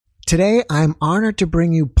Today, I'm honored to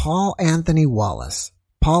bring you Paul Anthony Wallace.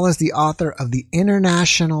 Paul is the author of the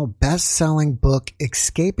international best-selling book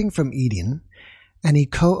Escaping from Eden, and he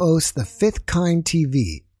co-hosts The Fifth Kind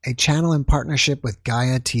TV, a channel in partnership with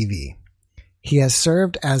Gaia TV. He has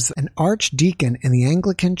served as an archdeacon in the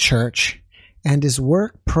Anglican Church, and his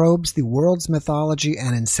work probes the world's mythology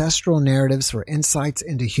and ancestral narratives for insights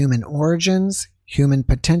into human origins, human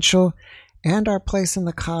potential, and our place in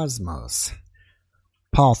the cosmos.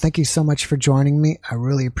 Paul, thank you so much for joining me. I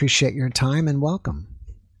really appreciate your time and welcome.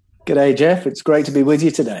 G'day, Jeff. It's great to be with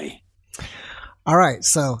you today. All right.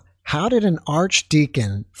 So how did an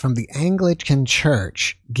archdeacon from the Anglican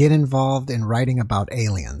Church get involved in writing about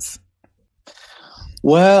aliens?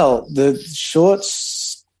 Well, the short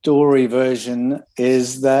story version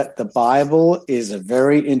is that the Bible is a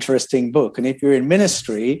very interesting book. And if you're in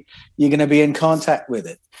ministry, you're going to be in contact with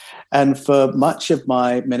it. And for much of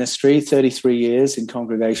my ministry, 33 years in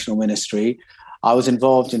congregational ministry, I was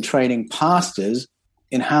involved in training pastors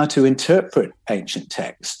in how to interpret ancient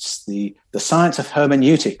texts, the science of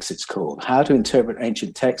hermeneutics, it's called, how to interpret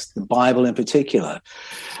ancient texts, the Bible in particular.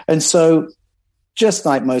 And so just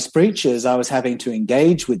like most preachers, I was having to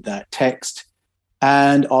engage with that text.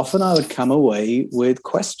 And often I would come away with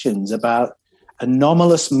questions about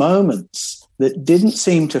anomalous moments that didn't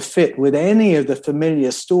seem to fit with any of the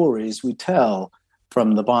familiar stories we tell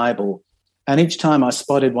from the Bible. And each time I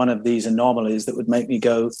spotted one of these anomalies that would make me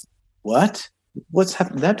go, what? What's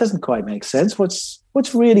happening? That doesn't quite make sense. What's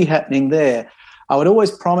really happening there? I would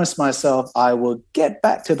always promise myself I will get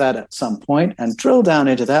back to that at some point and drill down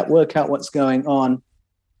into that, work out what's going on.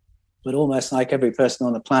 But almost like every person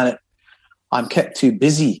on the planet, I'm kept too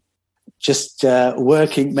busy just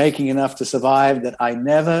working, making enough to survive that I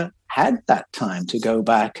never had that time to go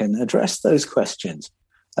back and address those questions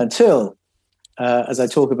until, as I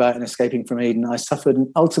talk about in Escaping from Eden, I suffered an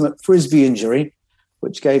ultimate Frisbee injury,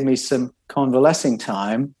 which gave me some convalescing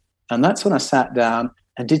time. And that's when I sat down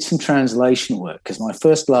and did some translation work, because my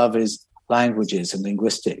first love is languages and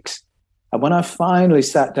linguistics. And when I finally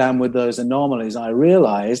sat down with those anomalies, I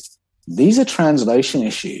realized these are translation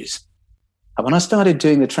issues. And when I started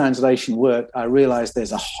doing the translation work, I realized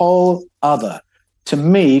there's a whole other, to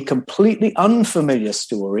me, completely unfamiliar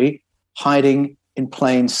story hiding in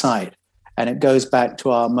plain sight. And it goes back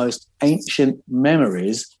to our most ancient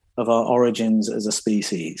memories of our origins as a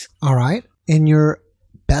species. All right. In your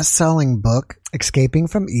best-selling book, Escaping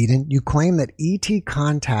from Eden, you claim that ET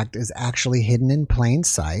contact is actually hidden in plain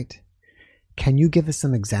sight. Can you give us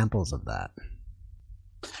some examples of that?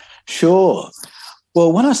 Sure.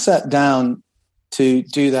 Well, when I sat down to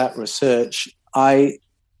do that research, I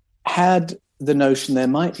had the notion there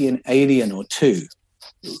might be an alien or two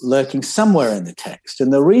lurking somewhere in the text.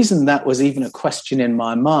 And the reason that was even a question in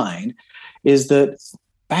my mind is that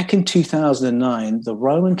back in 2009, the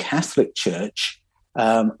Roman Catholic Church,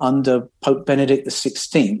 under Pope Benedict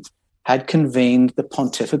XVI, had convened the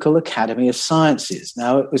Pontifical Academy of Sciences.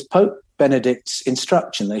 Now, it was Pope Benedict's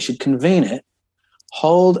instruction they should convene it,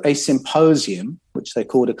 hold a symposium, which they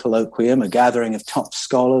called a colloquium, a gathering of top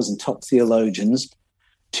scholars and top theologians,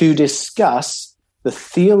 to discuss the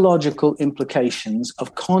theological implications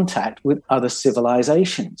of contact with other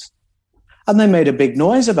civilizations. And they made a big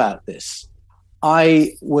noise about this.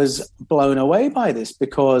 I was blown away by this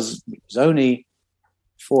because it was only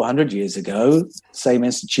 400 years ago, the same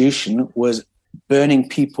institution was burning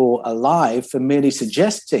people alive for merely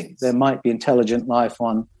suggesting there might be intelligent life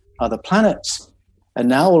on other planets. And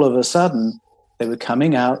now all of a sudden, they were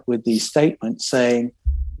coming out with these statements saying,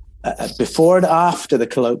 before and after the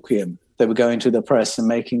colloquium, they were going to the press and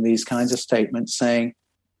making these kinds of statements saying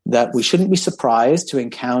that we shouldn't be surprised to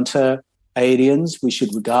encounter aliens. We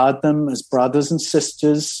should regard them as brothers and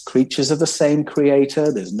sisters, creatures of the same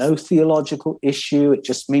creator. There's no theological issue. It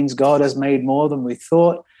just means God has made more than we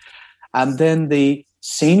thought. And then the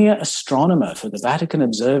senior astronomer for the Vatican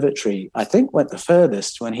Observatory, I think, went the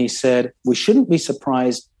furthest when he said we shouldn't be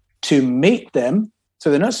surprised to meet them.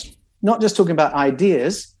 So they're not just talking about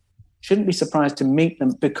ideas, shouldn't be surprised to meet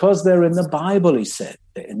them because they're in the Bible, he said.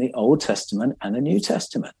 They're in the Old Testament and the New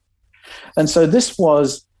Testament. And so this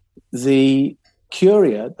was the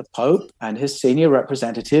Curia, the Pope, and his senior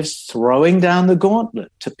representatives throwing down the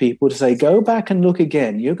gauntlet to people to say, go back and look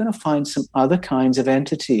again. You're going to find some other kinds of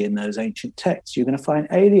entity in those ancient texts. You're going to find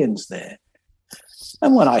aliens there.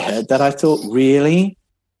 And when I heard that, I thought, really?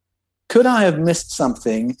 Could I have missed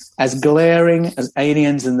something as glaring as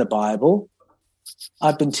aliens in the Bible?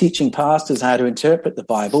 I've been teaching pastors how to interpret the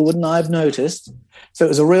Bible. Wouldn't I have noticed? So it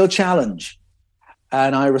was a real challenge.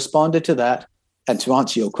 And I responded to that. And to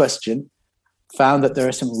answer your question, found that there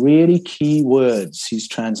are some really key words whose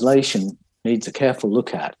translation needs a careful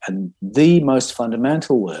look at. And the most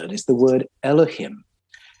fundamental word is the word Elohim.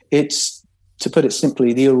 It's, to put it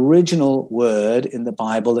simply, the original word in the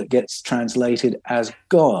Bible that gets translated as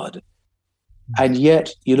God. And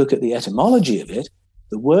yet, you look at the etymology of it,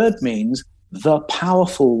 the word means the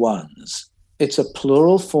powerful ones. It's a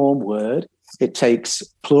plural form word. It takes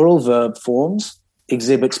plural verb forms,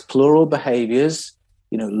 exhibits plural behaviors.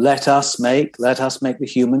 Let us make the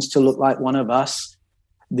humans to look like one of us.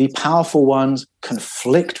 The powerful ones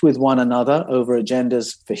conflict with one another over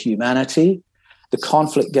agendas for humanity. The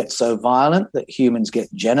conflict gets so violent that humans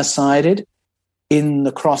get genocided in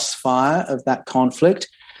the crossfire of that conflict.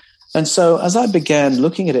 And so as I began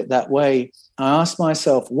looking at it that way, I asked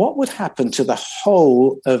myself, what would happen to the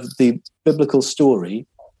whole of the biblical story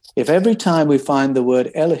if every time we find the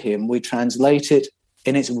word Elohim, we translate it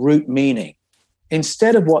in its root meaning?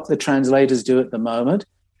 Instead of what the translators do at the moment,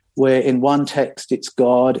 where in one text it's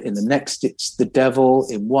God, in the next it's the devil,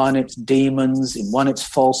 in one it's demons, in one it's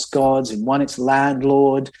false gods, in one it's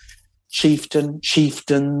landlord,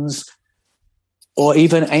 chieftains, or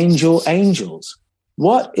even angels.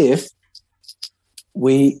 What if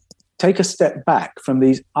we take a step back from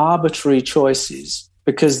these arbitrary choices,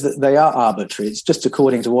 because they are arbitrary? It's just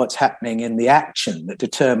according to what's happening in the action that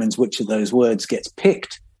determines which of those words gets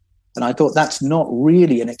picked. And I thought that's not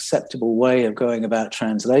really an acceptable way of going about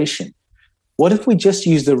translation. What if we just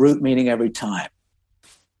use the root meaning every time?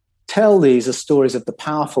 Tell these as stories of the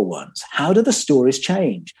powerful ones. How do the stories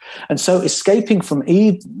change? And so Escaping from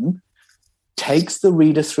Eden takes the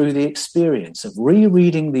reader through the experience of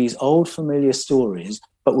rereading these old familiar stories,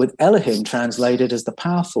 but with Elohim translated as the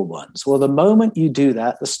powerful ones. Well, the moment you do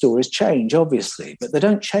that, the stories change, obviously, but they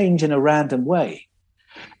don't change in a random way.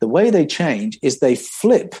 The way they change is they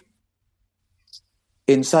flip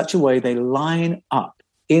in such a way they line up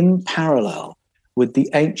in parallel with the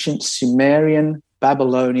ancient Sumerian,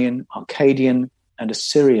 Babylonian, Akkadian, and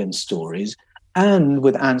Assyrian stories, and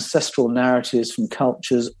with ancestral narratives from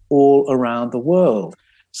cultures all around the world.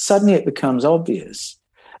 Suddenly it becomes obvious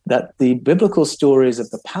that the biblical stories of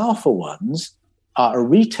the powerful ones are a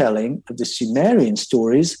retelling of the Sumerian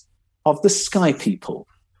stories of the sky people,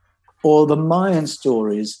 or the Mayan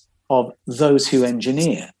stories of those who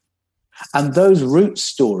engineer. And those root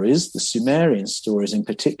stories, the Sumerian stories in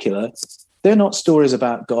particular, they're not stories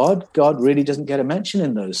about God. God really doesn't get a mention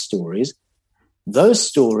in those stories. Those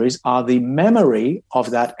stories are the memory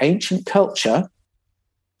of that ancient culture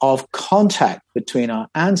of contact between our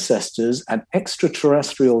ancestors and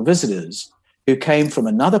extraterrestrial visitors who came from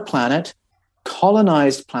another planet,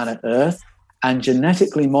 colonized planet Earth, and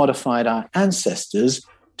genetically modified our ancestors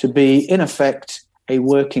to be, in effect, a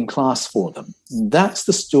working class for them. That's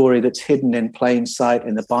the story that's hidden in plain sight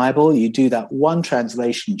in the Bible. You do that one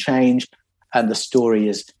translation change, and the story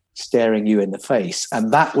is staring you in the face.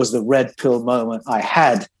 And that was the red pill moment I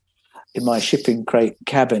had in my shipping crate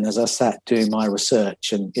cabin as I sat doing my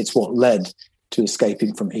research, and it's what led to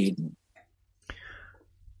Escaping from Eden.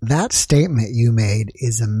 That statement you made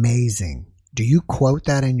is amazing. Do you quote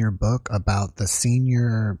that in your book about the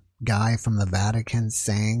senior guy from the Vatican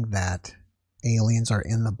saying that aliens are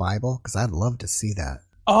in the Bible? Because I'd love to see that.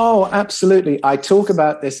 Oh, absolutely. I talk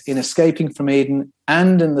about this in Escaping from Eden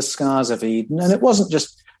and in The Scars of Eden. And it wasn't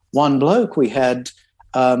just one bloke. We had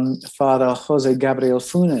Father Jose Gabriel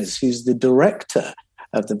Funes, who's the director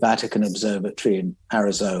of the Vatican Observatory in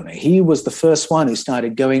Arizona. He was the first one who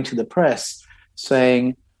started going to the press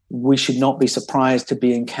saying we should not be surprised to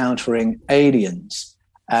be encountering aliens,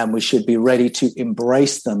 and we should be ready to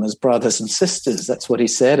embrace them as brothers and sisters. That's what he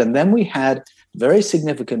said. And then we had very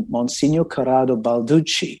significant Monsignor Corrado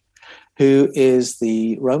Balducci, who is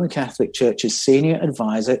the Roman Catholic Church's senior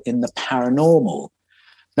advisor in the paranormal.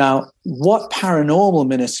 Now, what paranormal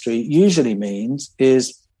ministry usually means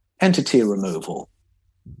is entity removal,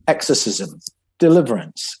 exorcism,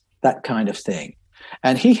 deliverance, that kind of thing.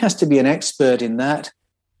 And he has to be an expert in that,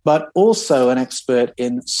 but also an expert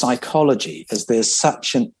in psychology, as there's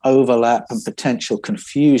such an overlap and potential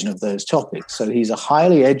confusion of those topics. So he's a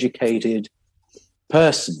highly educated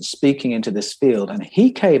person speaking into this field. And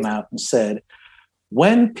he came out and said,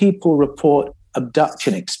 when people report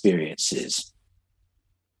abduction experiences,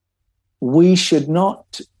 we should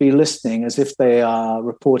not be listening as if they are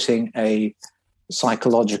reporting a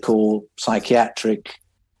psychological, psychiatric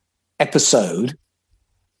episode,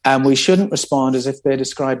 and we shouldn't respond as if they're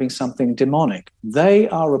describing something demonic. They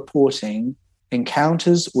are reporting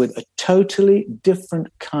encounters with a totally different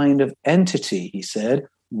kind of entity, he said,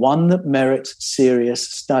 one that merits serious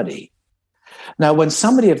study. Now, when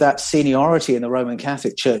somebody of that seniority in the Roman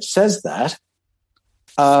Catholic Church says that,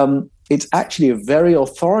 It's actually a very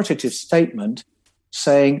authoritative statement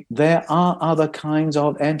saying there are other kinds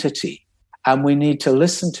of entity, and we need to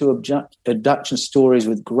listen to abduction stories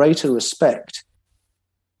with greater respect,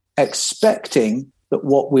 expecting that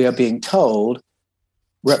what we are being told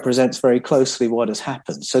represents very closely what has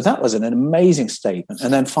happened. So that was an amazing statement.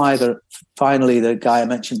 And then finally, the guy I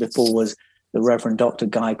mentioned before was the Reverend Dr.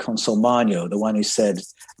 Guy Consolmagno, the one who said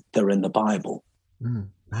they're in the Bible.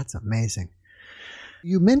 That's amazing.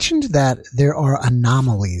 You mentioned that there are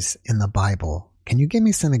anomalies in the Bible. Can you give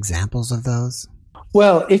me some examples of those?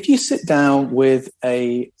 Well, if you sit down with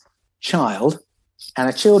a child and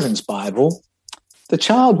a children's Bible, the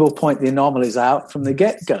child will point the anomalies out from the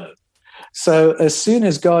get-go. So as soon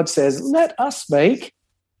as God says, let us make,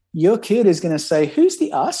 your kid is going to say, who's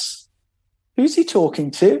the us? Who's he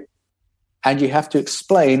talking to? And you have to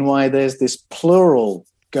explain why there's this plural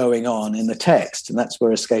going on in the text. And that's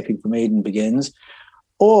where Escaping from Eden begins.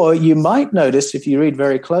 Or you might notice, if you read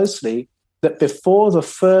very closely, that before the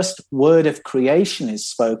first word of creation is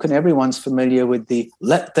spoken, everyone's familiar with the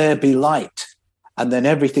let there be light. And then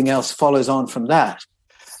everything else follows on from that.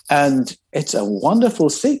 And it's a wonderful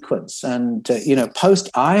sequence. And,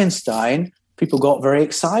 post-Einstein, people got very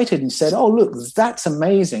excited and said, oh, look, that's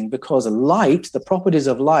amazing, because light, the properties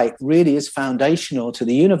of light, really is foundational to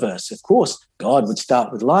the universe. Of course, God would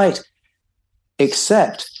start with light,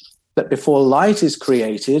 except that before light is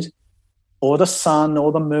created, or the sun,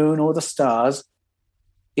 or the moon, or the stars,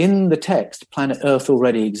 in the text, planet Earth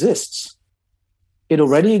already exists. It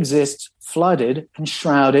already exists, flooded and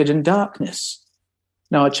shrouded in darkness.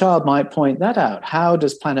 Now, a child might point that out. How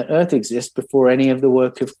does planet Earth exist before any of the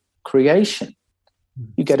work of creation?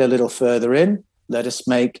 You get a little further in, let us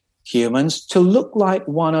make humans to look like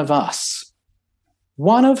one of us.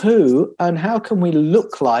 One of who, and how can we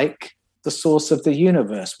look like the source of the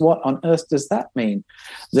universe? What on earth does that mean?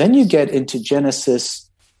 Then you get into Genesis.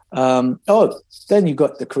 Then you've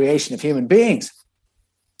got the creation of human beings,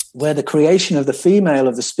 where the creation of the female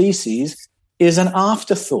of the species is an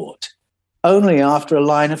afterthought, only after a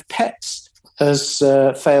line of pets has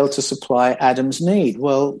failed to supply Adam's need.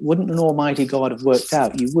 Well, wouldn't an almighty God have worked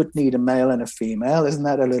out you would need a male and a female? Isn't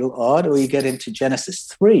that a little odd? Or you get into Genesis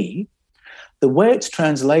 3, the way it's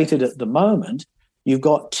translated at the moment, you've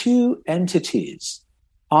got two entities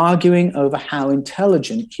arguing over how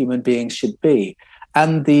intelligent human beings should be.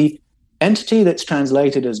 And the entity that's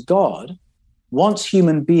translated as God wants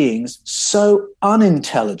human beings so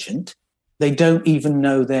unintelligent they don't even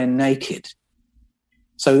know they're naked.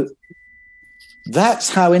 So that's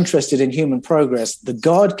how interested in human progress the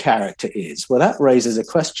God character is. Well, that raises a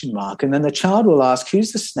question mark. And then the child will ask,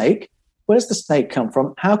 who's the snake? Where's the snake come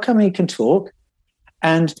from? How come he can talk?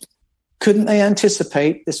 And couldn't they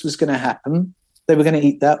anticipate this was going to happen? They were going to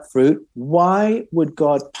eat that fruit. Why would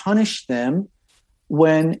God punish them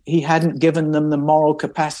when he hadn't given them the moral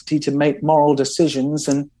capacity to make moral decisions?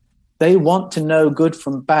 And they want to know good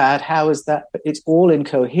from bad. How is that? It's all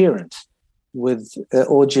incoherent, with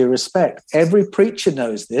all due respect. Every preacher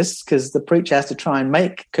knows this, because the preacher has to try and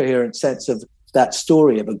make coherent sense of that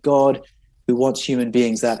story of a God who wants human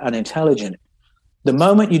beings that unintelligent. The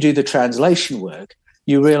moment you do the translation work,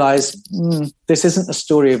 you realize this isn't the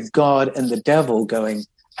story of God and the devil going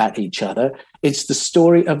at each other. It's the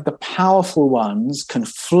story of the powerful ones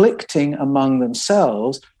conflicting among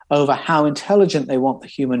themselves over how intelligent they want the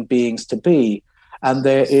human beings to be. And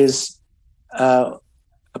there is a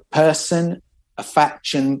person, a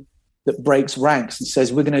faction that breaks ranks and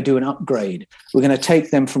says, we're going to do an upgrade. We're going to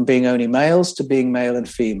take them from being only males to being male and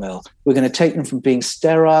female. We're going to take them from being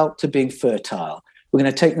sterile to being fertile. We're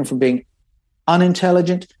going to take them from being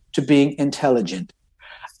unintelligent to being intelligent.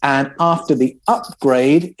 And after the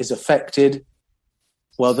upgrade is effected,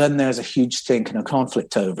 well, then there's a huge stink and a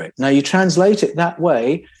conflict over it. Now, you translate it that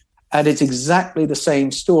way, and it's exactly the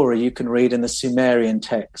same story you can read in the Sumerian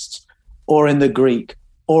texts, or in the Greek,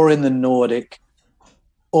 or in the Nordic,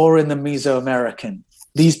 or in the Mesoamerican.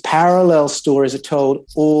 These parallel stories are told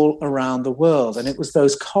all around the world. And it was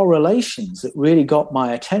those correlations that really got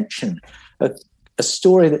my attention. A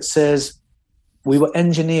story that says we were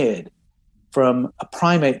engineered from a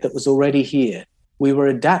primate that was already here. We were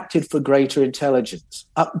adapted for greater intelligence,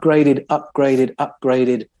 upgraded,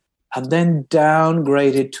 and then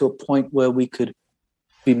downgraded to a point where we could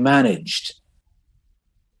be managed.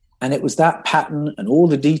 And it was that pattern and all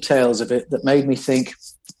the details of it that made me think,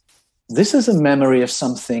 this is a memory of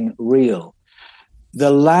something real.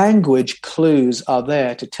 The language clues are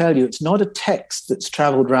there to tell you it's not a text that's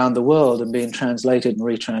traveled around the world and being translated and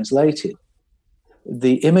retranslated.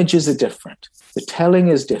 The images are different. The telling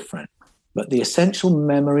is different, but the essential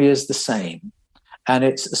memory is the same. And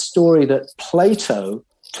it's a story that Plato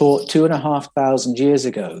taught 2,500 years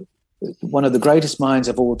ago, one of the greatest minds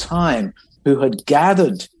of all time, who had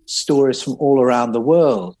gathered stories from all around the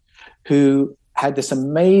world, who had this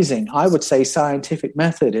amazing, I would say, scientific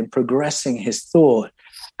method in progressing his thought.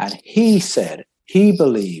 And he said, he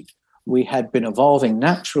believed we had been evolving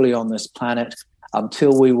naturally on this planet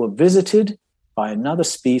until we were visited by another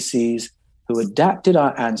species who adapted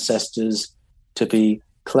our ancestors to be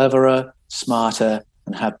cleverer, smarter,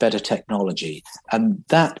 and have better technology. And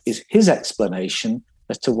that is his explanation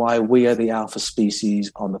as to why we are the alpha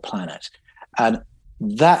species on the planet. And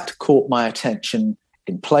that caught my attention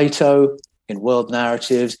in Plato, in world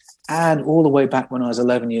narratives, and all the way back when I was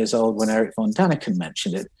 11 years old when Erich von Däniken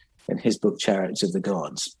mentioned it in his book, Chariots of the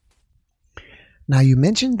Gods. Now, you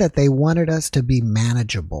mentioned that they wanted us to be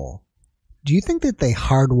manageable. Do you think that they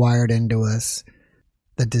hardwired into us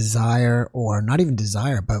the desire, or not even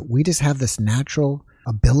desire, but we just have this natural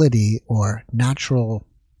ability or natural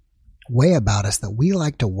way about us that we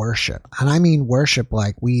like to worship? And I mean worship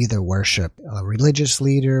like we either worship a religious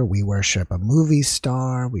leader, we worship a movie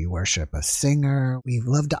star, we worship a singer, we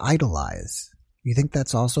love to idolize. You think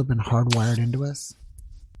that's also been hardwired into us?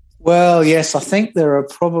 Well, yes, I think there are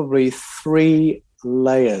probably 3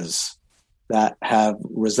 layers that have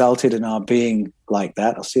resulted in our being like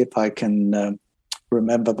that. I'll see if I can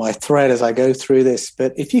remember my thread as I go through this.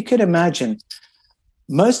 But if you could imagine,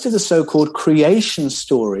 most of the so-called creation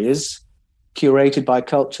stories curated by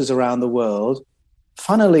cultures around the world,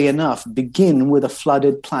 funnily enough, begin with a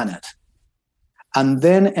flooded planet. And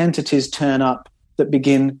then entities turn up that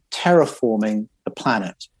begin terraforming the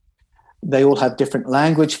planet. They all have different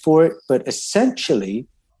language for it, but essentially,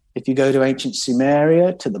 if you go to ancient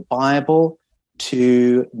Sumeria, to the Bible,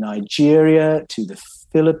 to Nigeria, to the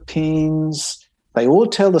Philippines, they all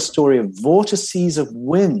tell the story of vortices of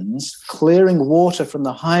winds clearing water from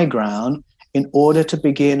the high ground in order to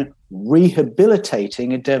begin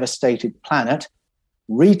rehabilitating a devastated planet,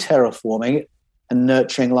 re-terraforming it, and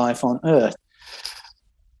nurturing life on Earth.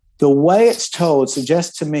 The way it's told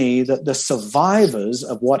suggests to me that the survivors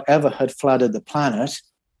of whatever had flooded the planet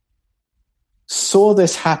saw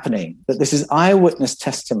this happening, that this is eyewitness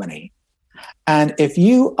testimony. And if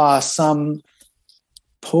you are some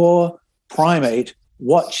poor primate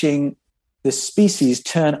watching this species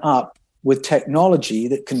turn up with technology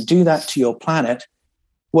that can do that to your planet,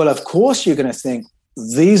 well, of course you're going to think,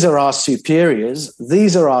 these are our superiors,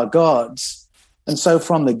 these are our gods. And so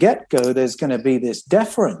from the get-go, there's going to be this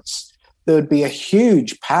deference. There would be a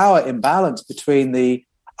huge power imbalance between the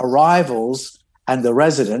arrivals and the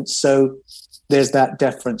residents. So there's that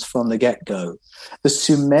deference from the get-go. The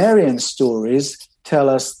Sumerian stories tell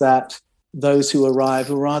us that those who arrived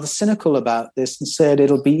were rather cynical about this and said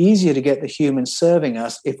it'll be easier to get the humans serving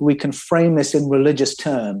us if we can frame this in religious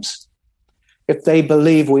terms. If they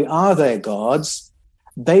believe we are their gods,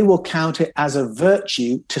 they will count it as a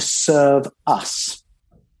virtue to serve us.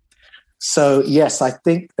 So, yes, I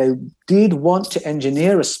think they did want to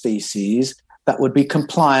engineer a species that would be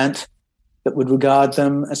compliant, that would regard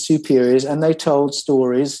them as superiors, and they told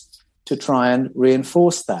stories to try and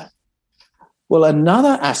reinforce that. Well,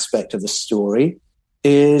 another aspect of the story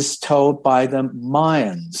is told by the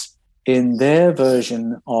Mayans in their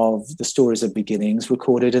version of the stories of beginnings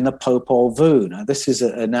recorded in the Popol Vuh. Now, this is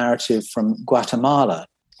a narrative from Guatemala,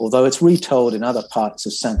 although it's retold in other parts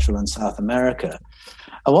of Central and South America.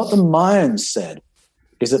 And what the Mayans said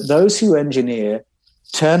is that those who engineer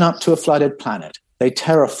turn up to a flooded planet, they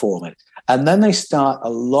terraform it, and then they start a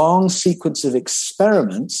long sequence of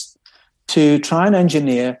experiments to try and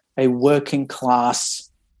engineer a working class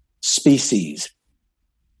species.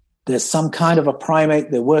 There's some kind of a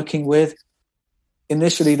primate they're working with.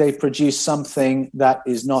 Initially, they produce something that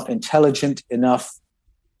is not intelligent enough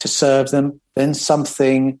to serve them, then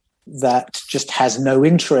something that just has no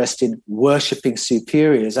interest in worshipping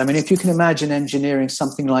superiors. I mean, if you can imagine engineering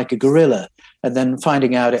something like a gorilla and then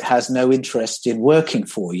finding out it has no interest in working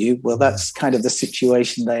for you, well, that's kind of the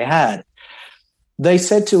situation they had. They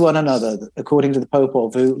said to one another, according to the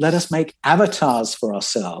Popol Vuh, let us make avatars for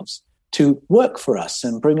ourselves to work for us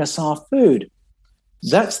and bring us our food.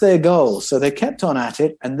 That's their goal. So they kept on at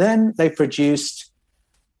it, and then they produced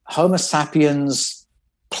Homo sapiens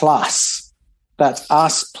plus. That's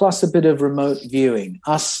us plus a bit of remote viewing,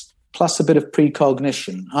 us plus a bit of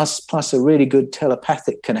precognition, us plus a really good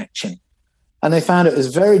telepathic connection. And they found it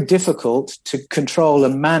was very difficult to control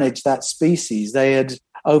and manage that species. They had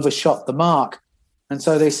overshot the mark. And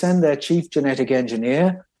so they send their chief genetic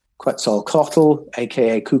engineer, Quetzalcoatl,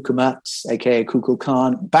 a.k.a. Cucumatz, a.k.a.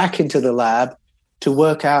 Kukulkan, back into the lab to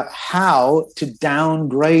work out how to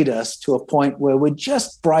downgrade us to a point where we're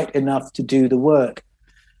just bright enough to do the work.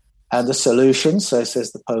 And the solution, so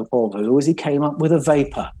says the Popol Vuh, is he came up with a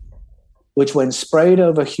vapor, which when sprayed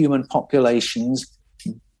over human populations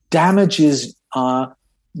damages our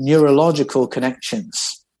neurological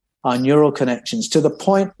connections, our neural connections, to the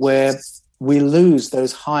point where we lose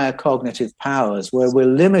those higher cognitive powers, where we're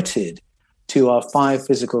limited to our 5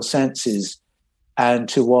 physical senses and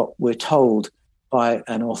to what we're told by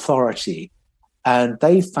an authority. And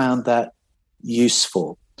they found that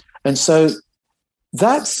useful. And so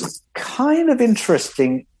that's kind of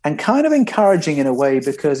interesting and kind of encouraging in a way,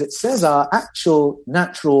 because it says our actual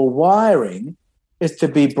natural wiring is to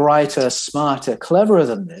be brighter, smarter, cleverer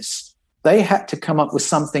than this. They had to come up with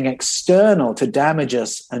something external to damage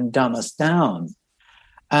us and dumb us down.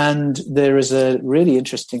 And there is a really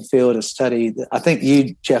interesting field of study that I think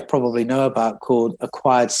you, Jeff, probably know about, called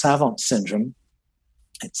acquired savant syndrome.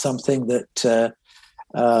 It's something that,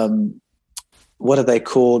 what are they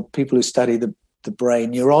called? People who study the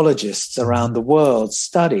brain, neurologists around the world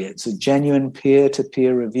study. It's a genuine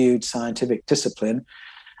peer-to-peer reviewed scientific discipline.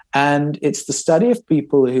 And it's the study of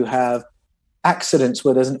people who have accidents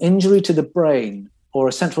where there's an injury to the brain or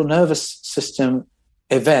a central nervous system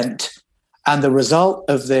event, and the result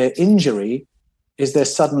of their injury is they're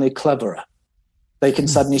suddenly cleverer. They can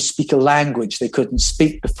suddenly speak a language they couldn't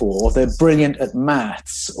speak before, or they're brilliant at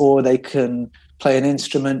maths, or they can play an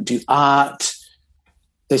instrument, do art.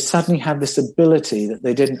 They suddenly have this ability that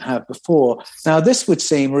they didn't have before. Now, this would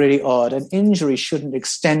seem really odd. An injury shouldn't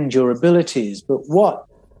extend your abilities, but what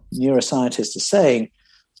neuroscientists are saying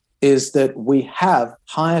is that we have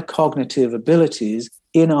higher cognitive abilities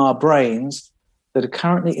in our brains that are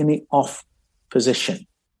currently in the off position.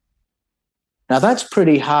 Now, that's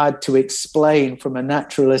pretty hard to explain from a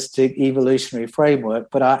naturalistic evolutionary framework,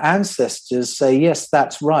 but our ancestors say, yes,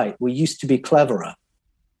 that's right. We used to be cleverer,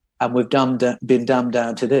 and we've been dumbed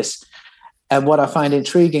down to this. And what I find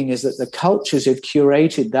intriguing is that the cultures who've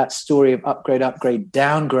curated that story of upgrade, upgrade,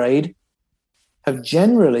 downgrade have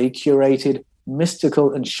generally curated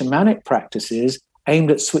mystical and shamanic practices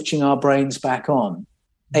aimed at switching our brains back on,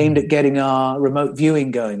 aimed at getting our remote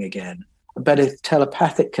viewing going again, a better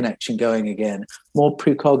telepathic connection going again, more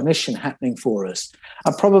precognition happening for us.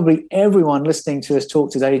 And probably everyone listening to us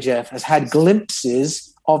talk today, Jeff, has had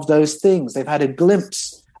glimpses of those things. They've had a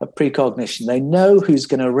glimpse of precognition. They know who's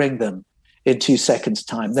going to ring them in 2 seconds'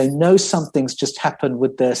 time. They know something's just happened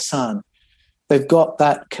with their son. They've got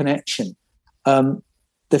that connection.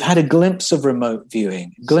 They've had a glimpse of remote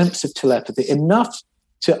viewing, a glimpse of telepathy, enough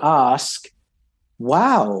to ask,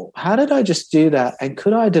 wow, how did I just do that? And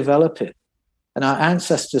could I develop it? And our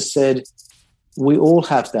ancestors said, we all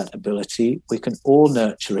have that ability. We can all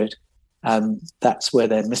nurture it. And that's where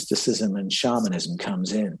their mysticism and shamanism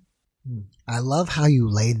comes in. I love how you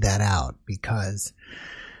laid that out, because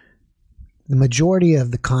the majority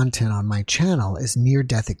of the content on my channel is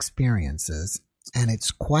near-death experiences. And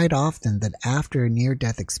it's quite often that after a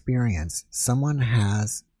near-death experience, someone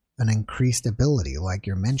has an increased ability, like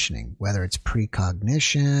you're mentioning, whether it's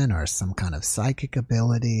precognition or some kind of psychic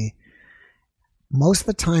ability. Most of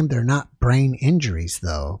the time, they're not brain injuries,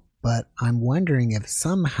 though, but I'm wondering if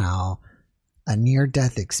somehow a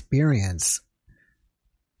near-death experience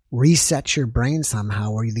resets your brain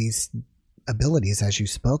somehow, where these abilities, as you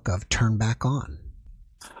spoke of, turn back on.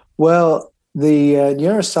 Well, the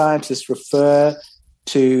neuroscientists refer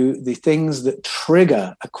to the things that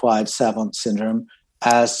trigger acquired savant syndrome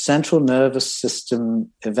as central nervous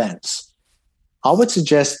system events. I would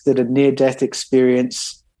suggest that a near-death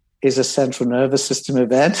experience is a central nervous system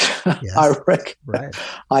event. Yes, I reckon. Right.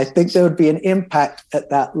 I think there would be an impact at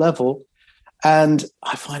that level. And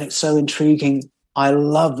I find it so intriguing. I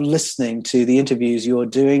love listening to the interviews you're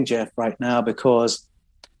doing, Jeff, right now, because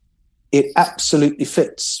it absolutely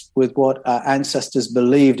fits with what our ancestors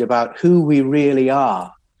believed about who we really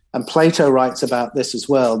are. And Plato writes about this as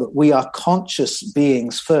well, that we are conscious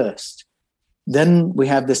beings first. Then we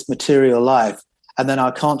have this material life, and then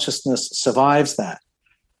our consciousness survives that.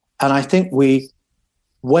 And I think we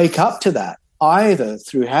wake up to that either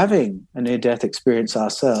through having a near-death experience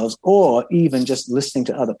ourselves, or even just listening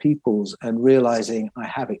to other people's and realizing I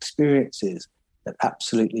have experiences that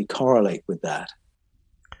absolutely correlate with that.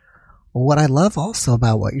 What I love also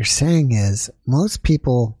about what you're saying is most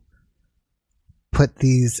people put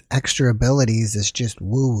these extra abilities as just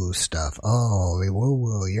woo-woo stuff. Oh,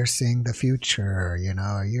 woo-woo, you're seeing the future,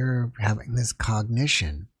 you're having this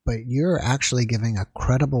cognition, but you're actually giving a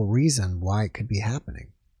credible reason why it could be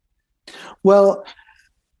happening. Well,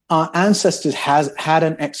 our ancestors had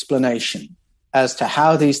an explanation as to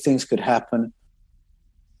how these things could happen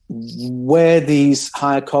where these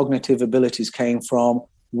higher cognitive abilities came from,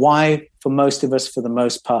 why, for most of us, for the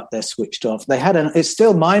most part, they're switched off. It's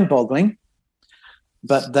still mind-boggling,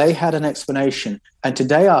 but they had an explanation. And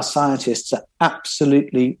today our scientists are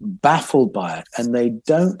absolutely baffled by it, and they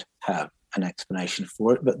don't have an explanation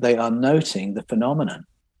for it, but they are noting the phenomenon.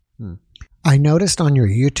 I noticed on your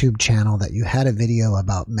YouTube channel that you had a video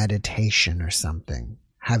about meditation or something.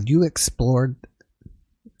 Have you explored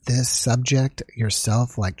this subject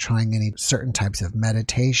yourself, like trying any certain types of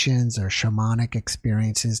meditations or shamanic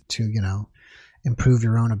experiences to, improve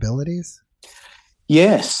your own abilities?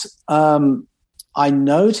 Yes. I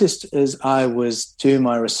noticed as I was doing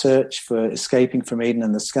my research for Escaping from Eden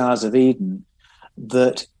and the Scars of Eden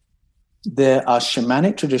that there are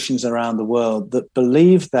shamanic traditions around the world that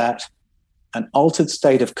believe that an altered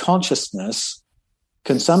state of consciousness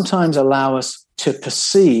can sometimes allow us to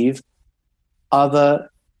perceive other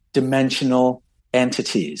dimensional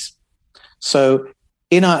entities. So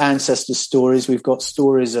in our ancestors' stories, we've got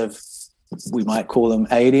stories of, we might call them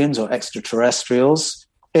aliens or extraterrestrials,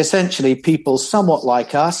 essentially people somewhat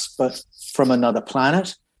like us, but from another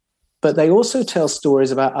planet. But they also tell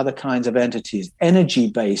stories about other kinds of entities,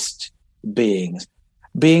 energy-based beings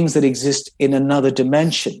that exist in another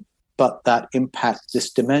dimension, but that impact this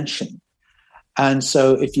dimension. And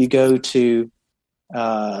so if you go to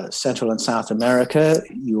Central and South America,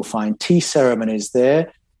 you will find tea ceremonies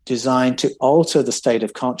there designed to alter the state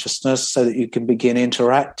of consciousness so that you can begin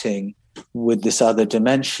interacting with this other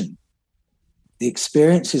dimension. The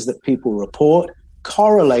experiences that people report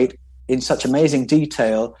correlate in such amazing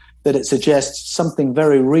detail that it suggests something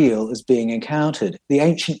very real is being encountered. The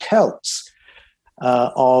ancient Celts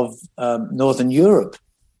of Northern Europe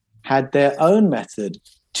had their own method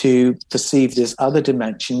to perceive this other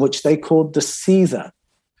dimension, which they called the Seether.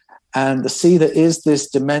 And the Seether is this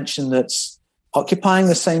dimension that's occupying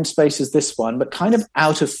the same space as this one, but kind of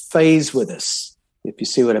out of phase with us, if you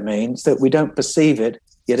see what it means, that we don't perceive it,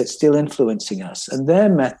 yet it's still influencing us. And their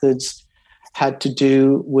methods had to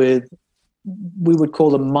do with, we would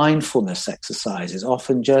call them mindfulness exercises,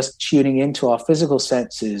 often just tuning into our physical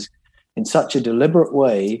senses in such a deliberate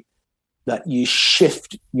way that you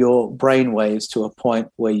shift your brain waves to a point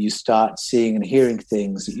where you start seeing and hearing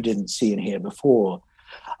things that you didn't see and hear before.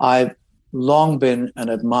 I've long been an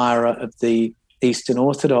admirer of the Eastern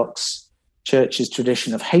Orthodox Church's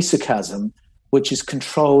tradition of hesychasm, which is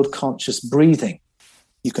controlled conscious breathing.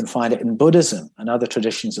 You can find it in Buddhism and other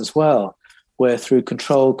traditions as well, where through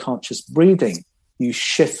controlled conscious breathing, you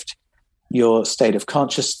shift your state of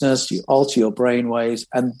consciousness, you alter your brain waves,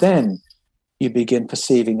 and then you begin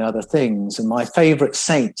perceiving other things. And my favorite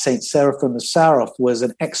saint, Saint Seraphim of Sarof, was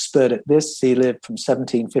an expert at this. He lived from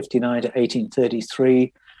 1759 to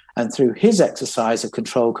 1833. And through his exercise of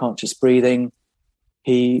controlled conscious breathing,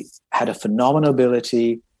 he had a phenomenal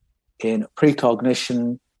ability in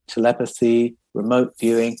precognition, telepathy, remote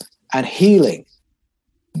viewing, and healing.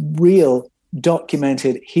 Real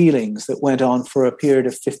documented healings that went on for a period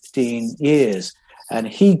of 15 years. And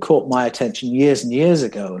he caught my attention years and years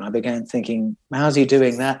ago. And I began thinking, how's he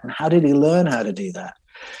doing that? And how did he learn how to do that?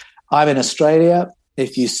 I'm in Australia.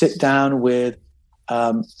 If you sit down with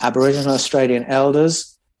Aboriginal Australian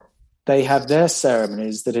elders, they have their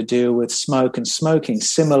ceremonies that are to do with smoke and smoking,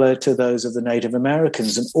 similar to those of the Native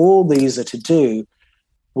Americans. And all these are to do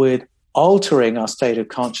with altering our state of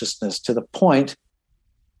consciousness to the point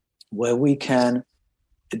where we can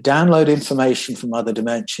download information from other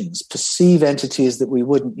dimensions, perceive entities that we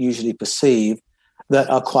wouldn't usually perceive, that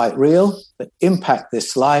are quite real, that impact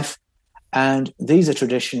this life. And these are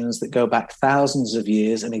traditions that go back thousands of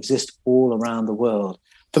years and exist all around the world.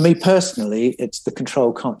 For me personally, it's the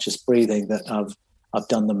controlled conscious breathing that I've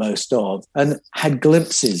done the most of and had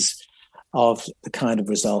glimpses of the kind of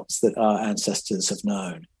results that our ancestors have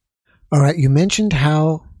known. All right, you mentioned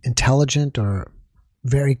how intelligent or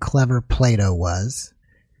very clever Plato was.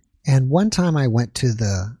 And one time I went to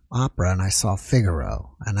the opera and I saw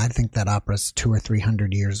Figaro, and I think that opera's 200 or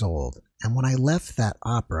 300 years old. And when I left that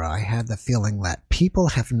opera, I had the feeling that people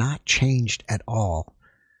have not changed at all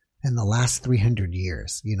in the last 300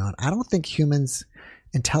 years. And I don't think humans'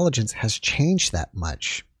 intelligence has changed that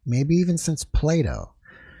much, maybe even since Plato.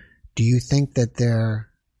 Do you think that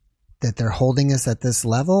they're holding us at this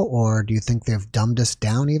level, or do you think they've dumbed us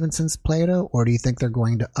down even since Plato, or do you think they're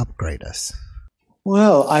going to upgrade us?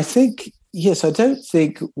 Well, I think, yes, I don't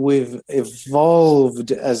think we've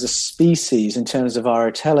evolved as a species in terms of our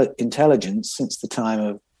intelligence since the time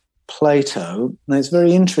of Plato. And it's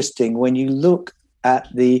very interesting when you look at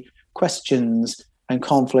the questions and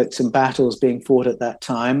conflicts and battles being fought at that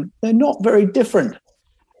time, they're not very different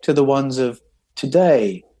to the ones of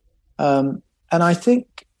today. And I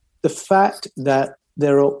think the fact that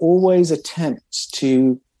there are always attempts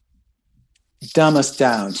to dumb us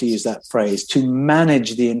down, to use that phrase, to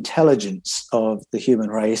manage the intelligence of the human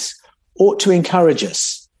race, ought to encourage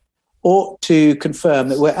us, ought to confirm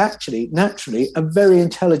that we're actually naturally a very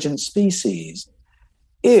intelligent species.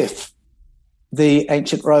 If the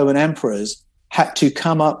ancient Roman emperors had to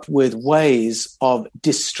come up with ways of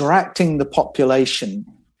distracting the population,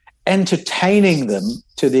 entertaining them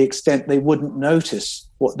to the extent they wouldn't notice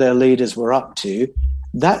what their leaders were up to,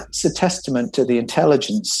 that's a testament to the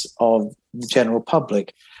intelligence of the general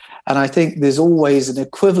public. And I think there's always an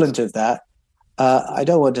equivalent of that. I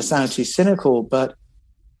don't want to sound too cynical, but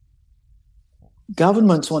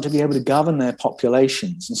governments want to be able to govern their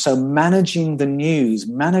populations. And so managing the news,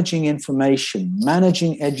 managing information,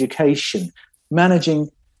 managing education, managing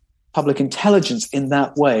public intelligence in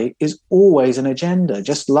that way is always an agenda.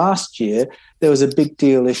 Just last year, there was a big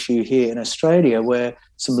deal issue here in Australia where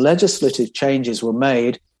some legislative changes were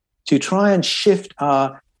made to try and shift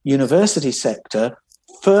our university sector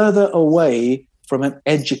further away from an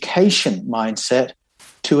education mindset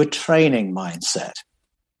to a training mindset.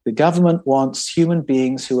 The government wants human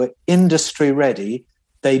beings who are industry ready.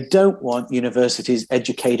 They don't want universities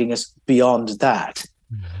educating us beyond that.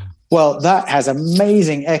 Mm-hmm. Well, that has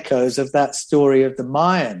amazing echoes of that story of the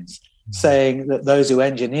Mayans, saying that those who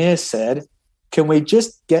engineer said, can we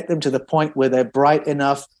just get them to the point where they're bright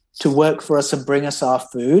enough to work for us and bring us our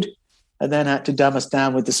food, and then had to dumb us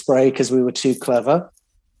down with the spray because we were too clever?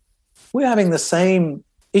 We're having the same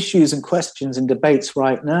issues and questions and debates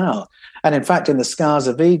right now. And in fact, in the Scars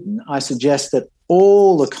of Eden, I suggest that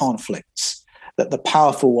all the conflicts that the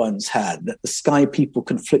powerful ones had, that the sky people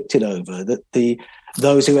conflicted over, that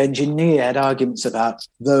those who engineer had arguments about,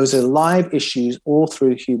 those are live issues all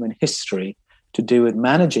through human history to do with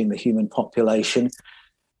managing the human population.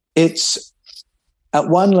 It's, at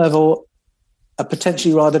one level, a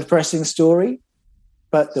potentially rather depressing story,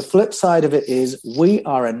 but the flip side of it is we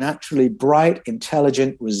are a naturally bright,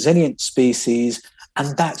 intelligent, resilient species,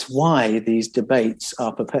 and that's why these debates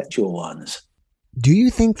are perpetual ones. Do you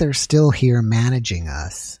think they're still here managing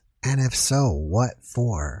us? And if so, what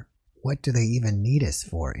for? What do they even need us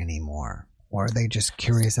for anymore? Or are they just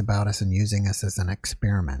curious about us and using us as an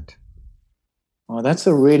experiment? Well, that's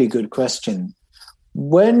a really good question.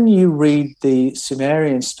 When you read the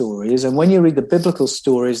Sumerian stories and when you read the biblical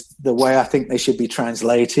stories, the way I think they should be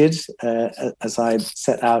translated, as I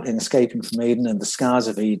set out in Escaping from Eden and the Scars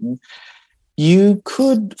of Eden, you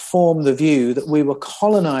could form the view that we were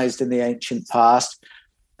colonized in the ancient past.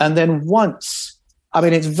 And then once, I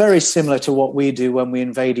mean, it's very similar to what we do when we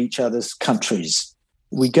invade each other's countries.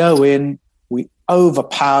 We go in, we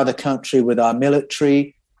overpower the country with our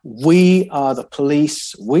military. We are the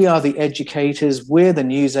police. We are the educators. We're the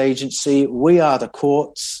news agency. We are the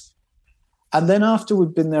courts. And then after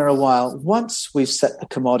we've been there a while, once we've set the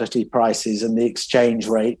commodity prices and the exchange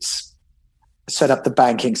rates, set up the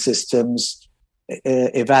banking systems,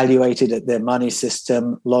 evaluated their money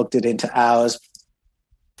system, logged it into ours,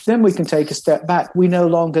 then we can take a step back. We no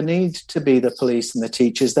longer need to be the police and the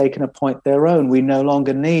teachers. They can appoint their own. We no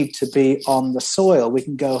longer need to be on the soil. We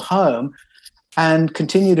can go home and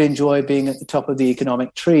continue to enjoy being at the top of the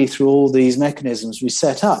economic tree through all these mechanisms we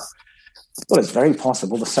set up. Well, it's very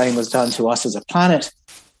possible the same was done to us as a planet.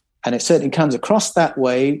 And it certainly comes across that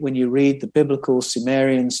way when you read the biblical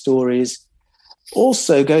Sumerian stories.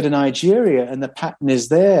 Also go to Nigeria, and the pattern is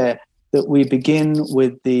there that we begin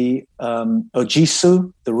with the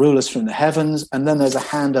Ojisu, the rulers from the heavens, and then there's a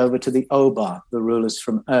handover to the Oba, the rulers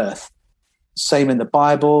from earth. Same in the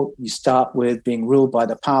Bible. You start with being ruled by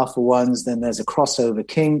the powerful ones, then there's a crossover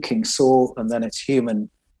king, King Saul, and then it's human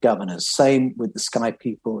governors. Same with the sky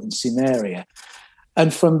people in Sumeria.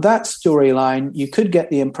 And from that storyline, you could get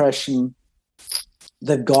the impression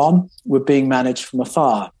that God were being managed from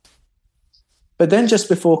afar. But then just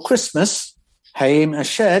before Christmas, Haim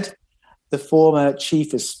Eshed, the former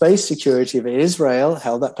chief of space security of Israel,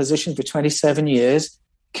 held that position for 27 years,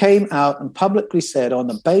 came out and publicly said on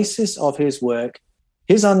the basis of his work,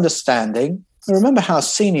 his understanding, and remember how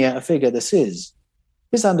senior a figure this is,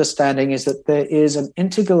 his understanding is that there is an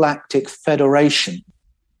intergalactic federation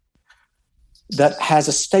that has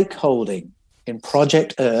a stakeholding in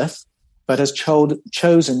Project Earth, but has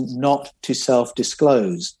chosen not to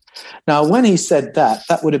self-disclose. Now, when he said that,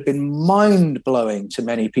 that would have been mind-blowing to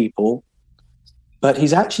many people, but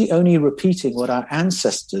he's actually only repeating what our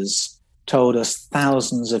ancestors told us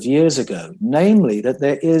thousands of years ago, namely that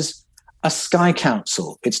there is a sky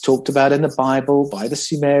council. It's talked about in the Bible by the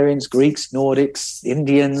Sumerians, Greeks, Nordics,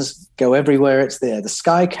 Indians, go everywhere, it's there. The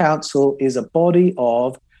sky council is a body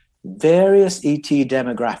of various ET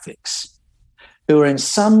demographics who are in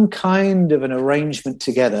some kind of an arrangement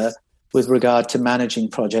together with regard to managing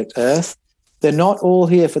Project Earth. They're not all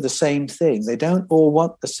here for the same thing. They don't all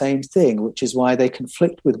want the same thing, which is why they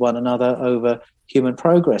conflict with one another over human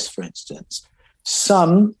progress, for instance.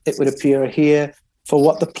 Some, it would appear, are here for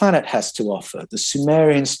what the planet has to offer. The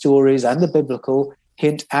Sumerian stories and the biblical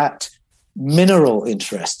hint at mineral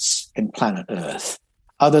interests in planet Earth.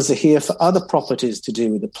 Others are here for other properties to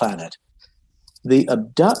do with the planet. The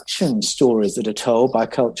abduction stories that are told by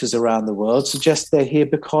cultures around the world suggest they're here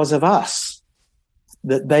because of us,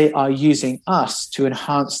 that they are using us to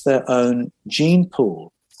enhance their own gene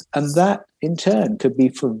pool. And that, in turn, could be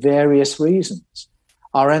for various reasons.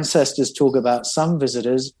 Our ancestors talk about some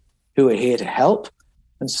visitors who are here to help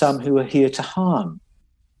and some who are here to harm.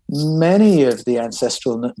 Many of the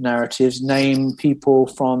ancestral narratives name people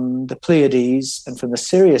from the Pleiades and from the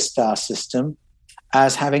Sirius star system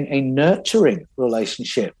as having a nurturing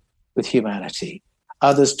relationship with humanity.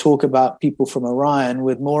 Others talk about people from Orion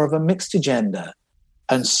with more of a mixed agenda.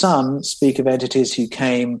 And some speak of entities who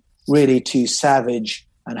came really to savage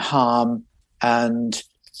and harm and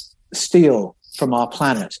steal from our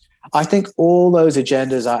planet. I think all those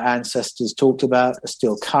agendas our ancestors talked about are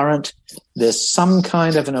still current. There's some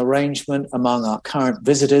kind of an arrangement among our current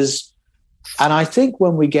visitors. And I think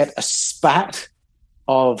when we get a spat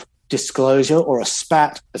of disclosure or a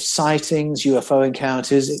spat of sightings, UFO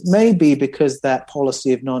encounters, it may be because that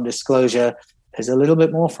policy of non-disclosure is a little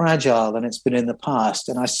bit more fragile than it's been in the past.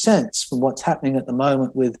 And I sense from what's happening at the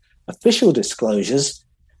moment with official disclosures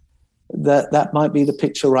that might be the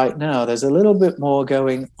picture right now. There's a little bit more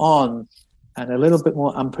going on and a little bit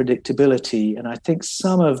more unpredictability. And I think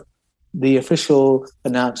some of the official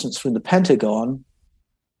announcements from the Pentagon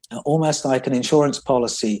are almost like an insurance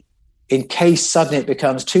policy in case suddenly it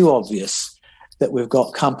becomes too obvious that we've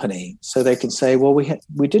got company. So they can say, well,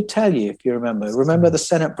 we did tell you, if you remember the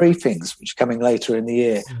Senate briefings, which are coming later in the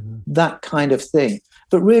year, that kind of thing.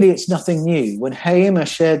 But really, it's nothing new. When Haim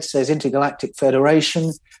Eshed says intergalactic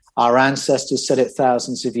federation, our ancestors said it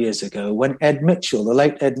thousands of years ago. When Ed Mitchell, the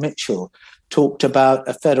late Ed Mitchell, talked about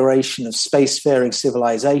a federation of spacefaring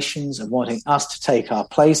civilizations and wanting us to take our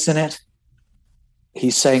place in it,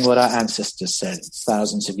 he's saying what our ancestors said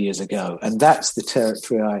thousands of years ago. And that's the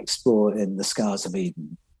territory I explore in The Scars of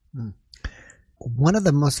Eden. One of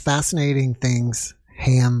the most fascinating things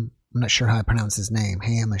Haim, I'm not sure how I pronounce his name,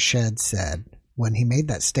 Haim Eshed said when he made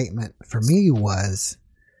that statement for me was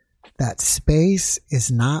that space is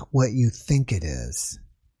not what you think it is.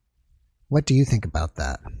 What do you think about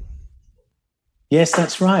that? Yes,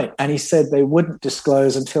 that's right. And he said they wouldn't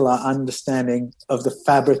disclose until our understanding of the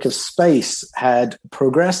fabric of space had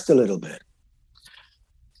progressed a little bit.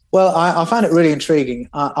 Well, I find it really intriguing.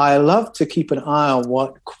 I love to keep an eye on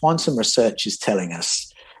what quantum research is telling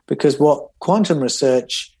us, because what quantum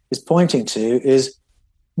research is pointing to is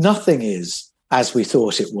nothing is as we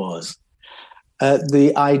thought it was.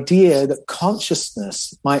 The idea that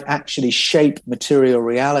consciousness might actually shape material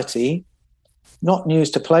reality, not news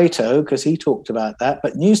to Plato, because he talked about that,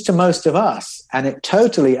 but news to most of us. And it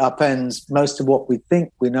totally upends most of what we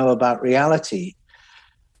think we know about reality.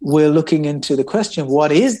 We're looking into the question of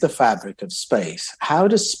what is the fabric of space? How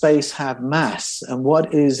does space have mass? And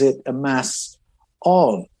what is it a mass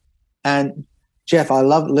of? And Jeff, I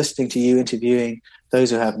love listening to you interviewing those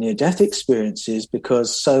who have near-death experiences,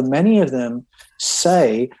 because so many of them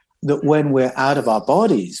say that when we're out of our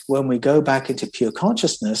bodies, when we go back into pure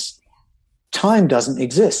consciousness, time doesn't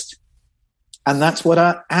exist. And that's what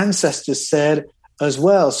our ancestors said as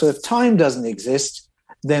well. So if time doesn't exist,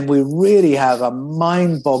 then we really have a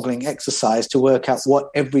mind-boggling exercise to work out what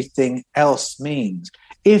everything else means.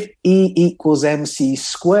 If E equals MC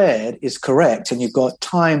squared is correct, and you've got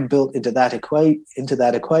time built into that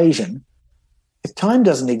equation, if time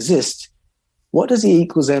doesn't exist, what does E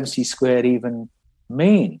equals MC squared even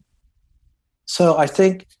mean? So I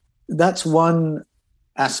think that's one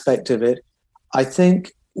aspect of it. I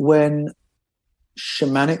think when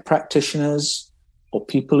shamanic practitioners or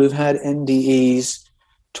people who've had NDEs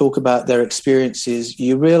talk about their experiences,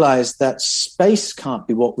 you realize that space can't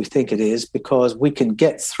be what we think it is, because we can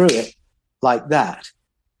get through it like that.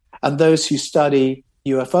 And those who study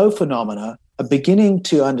UFO phenomena are beginning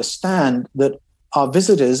to understand that our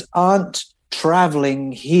visitors aren't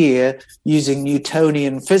traveling here using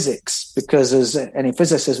Newtonian physics, because as any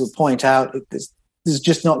physicist would point out, this is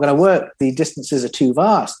just not going to work. The distances are too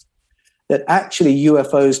vast. That actually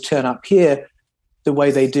UFOs turn up here the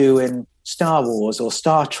way they do in Star Wars or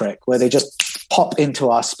Star Trek, where they just pop into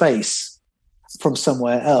our space from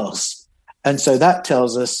somewhere else. And so that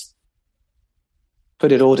tells us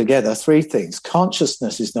put it all together, three things.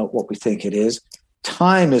 Consciousness is not what we think it is.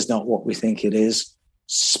 Time is not what we think it is.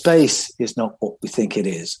 Space is not what we think it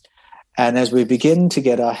is. And as we begin to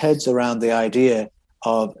get our heads around the idea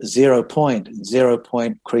of 0 point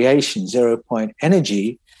creation, 0 point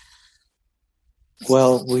energy,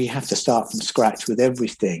 well, we have to start from scratch with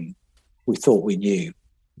everything we thought we knew.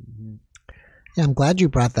 Yeah, I'm glad you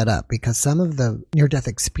brought that up, because some of the near-death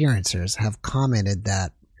experiencers have commented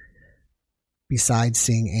that besides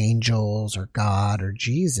seeing angels or God or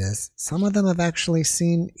Jesus, some of them have actually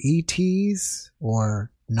seen ETs or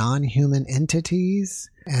non-human entities.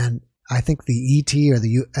 And I think the ET, or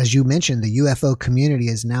as you mentioned, the UFO community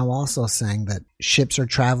is now also saying that ships are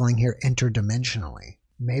traveling here interdimensionally.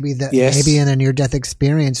 Maybe in a near-death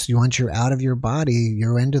experience, once you're out of your body,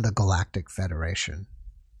 you're into the Galactic Federation.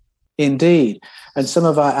 Indeed. And some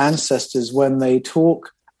of our ancestors, when they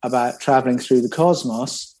talk about traveling through the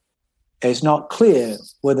cosmos, it's not clear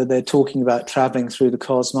whether they're talking about traveling through the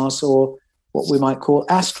cosmos or what we might call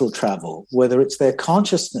astral travel, whether it's their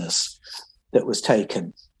consciousness that was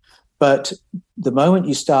taken. But the moment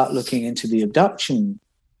you start looking into the abduction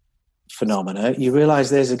phenomena, you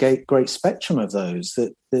realize there's a great spectrum of those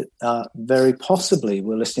that very possibly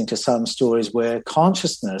we're listening to some stories where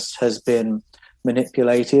consciousness has been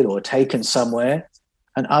manipulated or taken somewhere,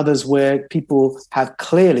 and others where people have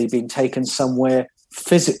clearly been taken somewhere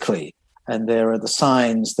physically. And there are the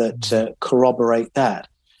signs that corroborate that.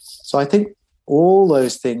 So I think all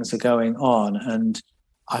those things are going on, and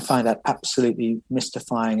I find that absolutely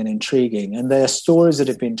mystifying and intriguing. And there are stories that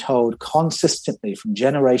have been told consistently from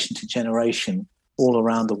generation to generation all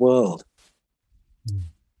around the world.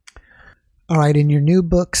 All right. In your new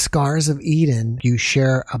book, Scars of Eden, you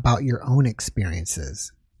share about your own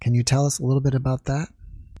experiences. Can you tell us a little bit about that?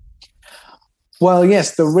 Well,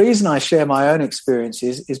 yes, the reason I share my own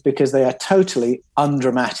experiences is because they are totally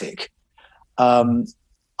undramatic.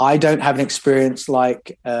 I don't have an experience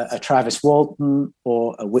like a Travis Walton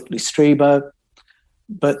or a Whitley Strieber,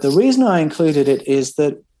 but the reason I included it is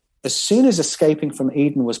that as soon as Escaping from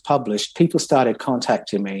Eden was published, people started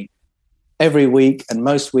contacting me every week, and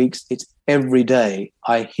most weeks it's every day.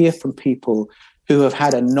 I hear from people who have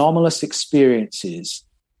had anomalous experiences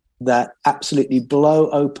that absolutely blow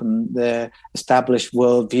open their established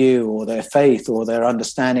worldview or their faith or their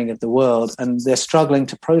understanding of the world, and they're struggling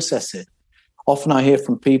to process it. Often I hear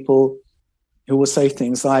from people who will say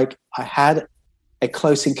things like, I had a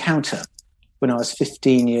close encounter when I was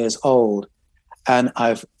 15 years old, and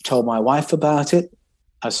I've told my wife about it.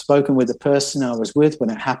 I've spoken with the person I was with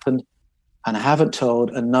when it happened, and I haven't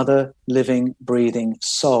told another living, breathing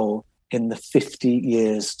soul in the 50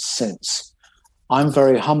 years since. I'm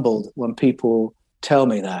very humbled when people tell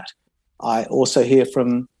me that. I also hear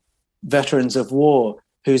from veterans of war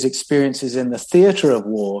whose experiences in the theater of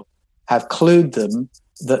war have clued them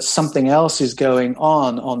that something else is going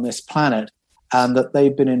on this planet, and that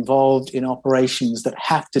they've been involved in operations that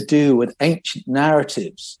have to do with ancient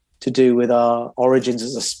narratives, to do with our origins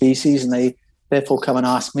as a species, and they therefore come and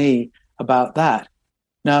ask me about that.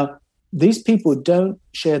 Now, these people don't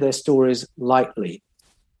share their stories lightly.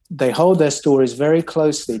 They hold their stories very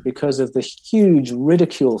closely because of the huge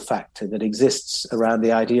ridicule factor that exists around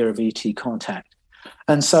the idea of ET contact.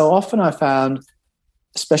 And so often I found,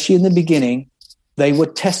 especially in the beginning, they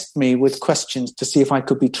would test me with questions to see if I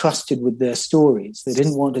could be trusted with their stories. They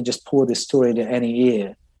didn't want to just pour this story into any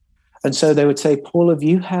ear. And so they would say, Paul, have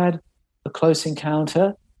you had a close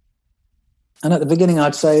encounter? And at the beginning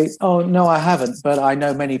I'd say, oh, no, I haven't, but I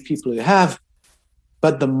know many people who have.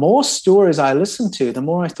 But the more stories I listened to, the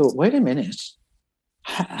more I thought, wait a minute,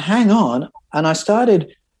 hang on. And I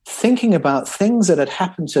started thinking about things that had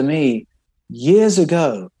happened to me years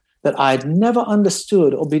ago that I'd never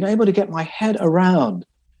understood or been able to get my head around,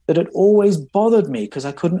 that had always bothered me because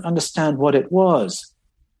I couldn't understand what it was.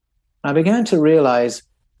 I began to realize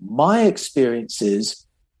my experiences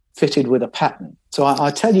fitted with a pattern. So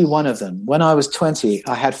I'll tell you one of them. When I was 20,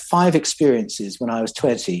 I had 5 experiences when I was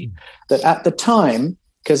 20 that at the time,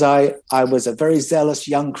 because I was a very zealous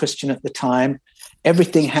young Christian at the time,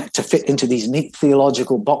 everything had to fit into these neat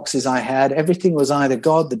theological boxes I had. Everything was either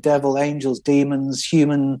God, the devil, angels, demons,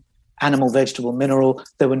 human, animal, vegetable, mineral.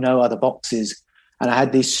 There were no other boxes. And I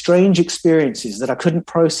had these strange experiences that I couldn't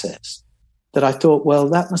process, that I thought, well,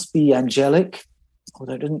 that must be angelic, or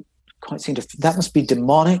that didn't quite seem to, that must be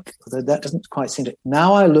demonic, although that doesn't quite seem to.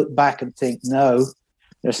 Now I look back and think, no,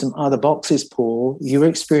 there's some other boxes, Paul. You were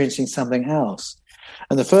experiencing something else.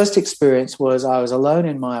 And the first experience was I was alone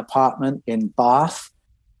in my apartment in Bath,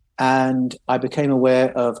 and I became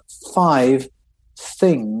aware of 5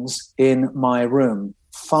 things in my room,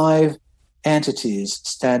 5 entities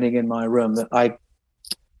standing in my room that I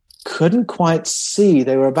couldn't quite see.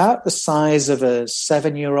 They were about the size of a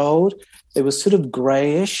 7-year-old. They were sort of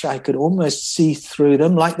grayish. I could almost see through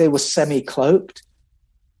them, like they were semi-cloaked.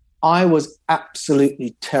 I was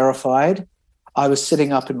absolutely terrified. I was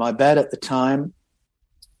sitting up in my bed at the time.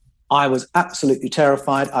 I was absolutely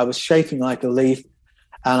terrified. I was shaking like a leaf.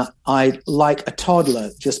 And I, like a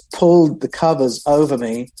toddler, just pulled the covers over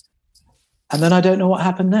me. And then I don't know what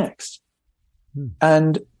happened next.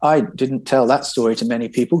 And I didn't tell that story to many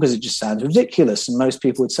people because it just sounds ridiculous. And most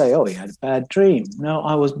people would say, oh, he had a bad dream. No,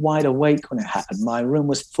 I was wide awake when it happened. My room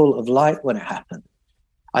was full of light when it happened.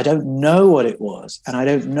 I don't know what it was, and I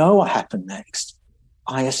don't know what happened next.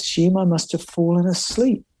 I assume I must have fallen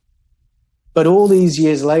asleep. But all these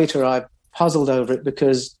years later, I've puzzled over it,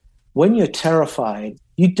 because when you're terrified,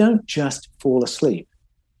 you don't just fall asleep.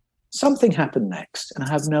 Something happened next, and I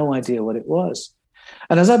have no idea what it was.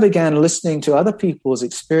 And as I began listening to other people's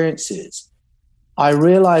experiences, I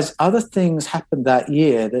realized other things happened that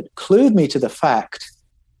year that clued me to the fact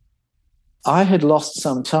I had lost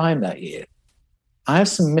some time that year. I have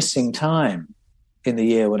some missing time in the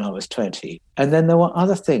year when I was 20. And then there were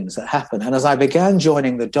other things that happened. And as I began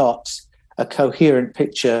joining the dots, a coherent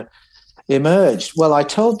picture emerged. Well, I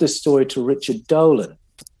told this story to Richard Dolan,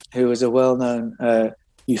 who is a well-known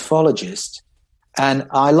ufologist. And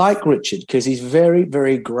I like Richard because he's very,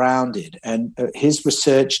 very grounded. And his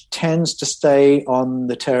research tends to stay on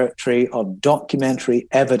the territory of documentary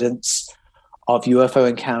evidence of UFO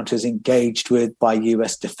encounters engaged with by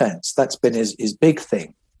US defense. That's been his big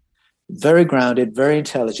thing. Very grounded, very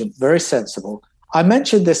intelligent, very sensible. I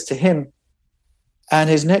mentioned this to him, and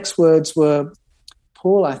his next words were,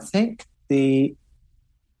 Paul, I think the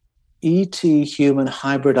ET human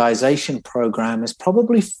hybridization program is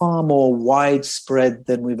probably far more widespread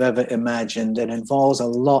than we've ever imagined and involves a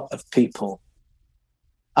lot of people.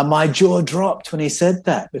 And my jaw dropped when he said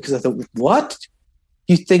that, because I thought, what?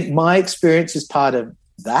 You think my experience is part of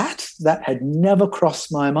that? That had never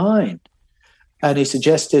crossed my mind. And he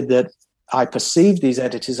suggested that I perceived these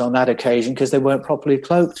entities on that occasion because they weren't properly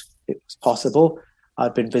cloaked. It was possible.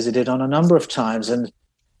 I'd been visited on a number of times and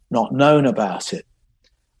not known about it.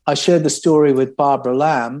 I shared the story with Barbara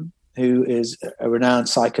Lamb, who is a renowned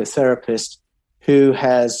psychotherapist, who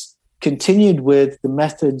has continued with the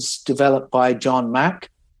methods developed by John Mack,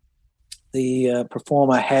 the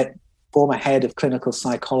former head of clinical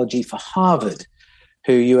psychology for Harvard,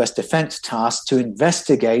 who U.S. Defense tasked to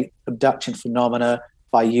investigate abduction phenomena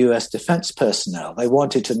by U.S. defense personnel. They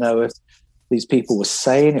wanted to know if these people were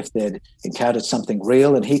sane, if they'd encountered something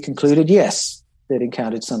real, and he concluded, yes, they'd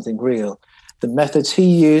encountered something real. The methods he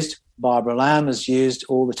used, Barbara Lamb has used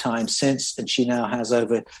all the time since, and she now has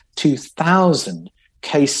over 2,000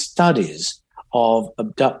 case studies of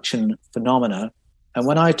abduction phenomena. And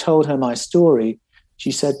when I told her my story,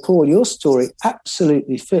 she said, Paul, your story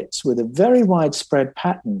absolutely fits with a very widespread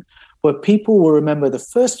pattern where people will remember the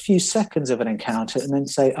first few seconds of an encounter and then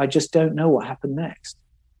say, I just don't know what happened next.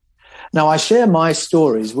 Now, I share my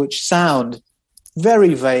stories, which sound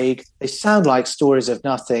very vague. They sound like stories of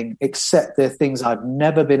nothing, except they're things I've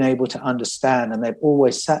never been able to understand, and they've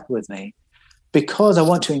always sat with me, because I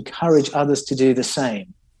want to encourage others to do the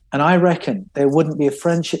same. And I reckon there wouldn't be a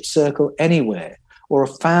friendship circle anywhere or a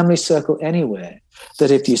family circle anywhere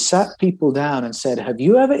that if you sat people down and said, have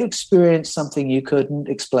you ever experienced something you couldn't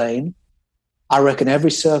explain? I reckon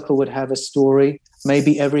every circle would have a story.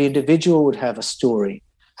 Maybe every individual would have a story.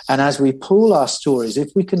 And as we pool our stories, if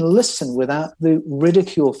we can listen without the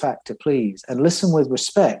ridicule factor, please, and listen with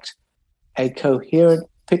respect, a coherent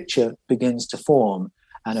picture begins to form,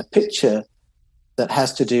 and a picture that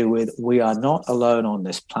has to do with we are not alone on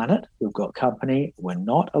this planet. We've got company. We're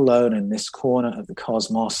not alone in this corner of the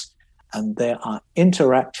cosmos, and there are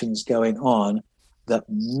interactions going on that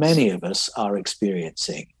many of us are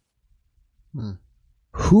experiencing.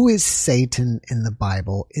 Who is Satan in the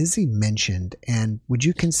Bible? Is he mentioned? And would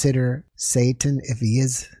you consider Satan, if he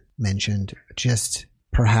is mentioned, just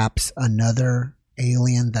perhaps another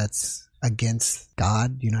alien that's against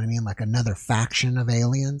God? You know what I mean? Like another faction of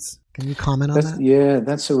aliens? Can you comment on that? Yeah,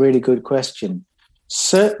 that's a really good question.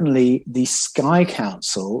 Certainly, the Sky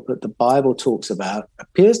Council that the Bible talks about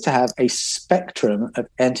appears to have a spectrum of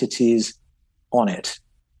entities on it.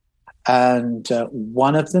 And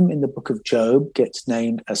one of them in the book of Job gets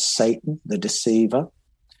named as Satan, the deceiver,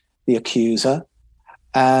 the accuser.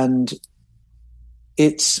 And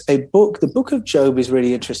it's a book. The book of Job is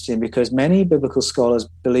really interesting because many biblical scholars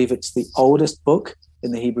believe it's the oldest book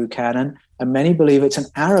in the Hebrew canon, and many believe it's an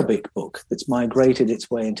Arabic book that's migrated its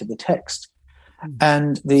way into the text.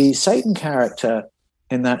 And the Satan character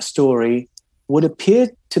in that story would appear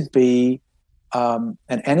to be an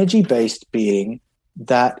energy-based being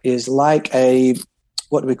that is like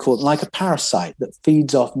what do we call it? Like a parasite that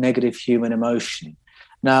feeds off negative human emotion.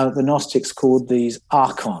 Now, the Gnostics called these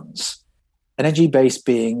archons, energy-based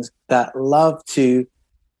beings that love to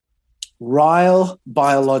rile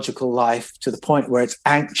biological life to the point where it's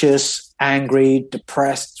anxious, angry,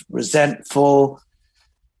 depressed, resentful,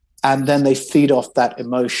 and then they feed off that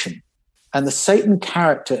emotion. And the Satan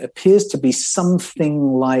character appears to be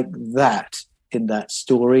something like that in that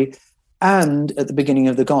story. And at the beginning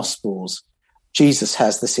of the Gospels, Jesus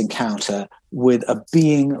has this encounter with a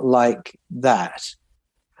being like that.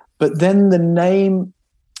 But then the name,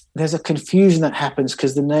 there's a confusion that happens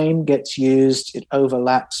because the name gets used, it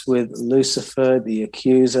overlaps with Lucifer, the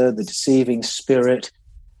accuser, the deceiving spirit.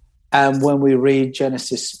 And when we read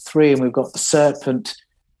Genesis 3 and we've got the serpent,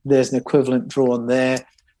 there's an equivalent drawn there.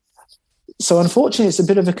 So unfortunately, it's a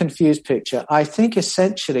bit of a confused picture. I think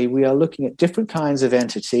essentially we are looking at different kinds of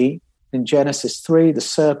entity. In Genesis 3, the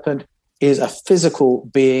serpent is a physical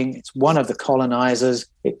being. It's one of the colonizers.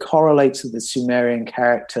 It correlates with the Sumerian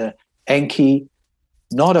character Enki,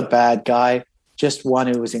 not a bad guy, just one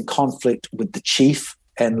who was in conflict with the chief,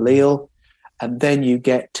 Enlil. And then you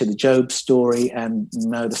get to the Job story and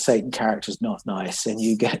no, the Satan character is not nice. And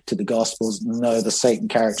you get to the Gospels, no, the Satan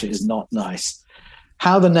character is not nice.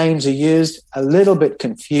 How the names are used, a little bit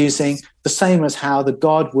confusing. The same as how the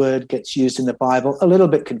God word gets used in the Bible, a little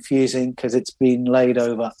bit confusing because it's been laid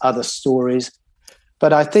over other stories.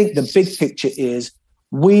 But I think the big picture is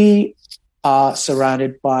we are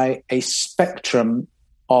surrounded by a spectrum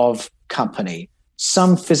of company,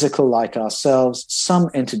 some physical like ourselves, some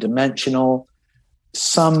interdimensional,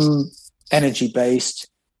 some energy-based,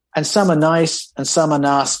 and some are nice and some are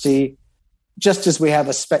nasty. Just as we have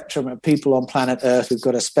a spectrum of people on planet Earth, we've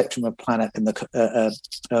got a spectrum of planet in the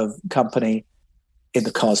of company in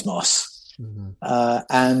the cosmos. Mm-hmm.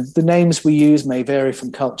 And the names we use may vary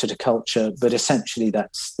from culture to culture, but essentially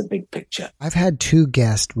that's the big picture. I've had two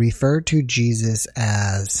guests refer to Jesus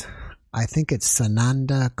as, I think it's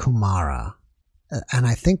Sananda Kumara. And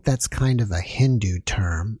I think that's kind of a Hindu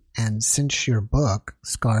term. And since your book,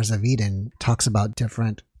 Scars of Eden, talks about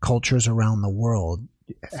different cultures around the world,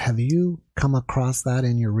 have you come across that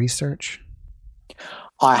in your research?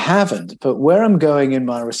 I haven't, but where I'm going in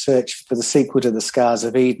my research for the sequel to The Scars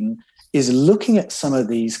of Eden is looking at some of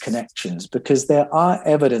these connections, because there are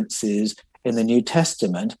evidences in the New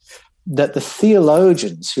Testament that the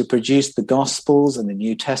theologians who produced the Gospels and the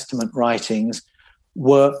New Testament writings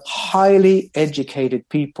were highly educated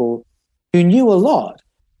people who knew a lot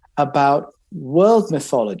about world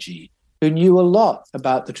mythology, who knew a lot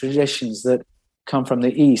about the traditions that come from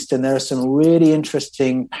the East. And there are some really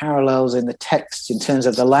interesting parallels in the text in terms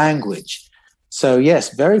of the language. So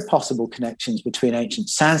yes, very possible connections between ancient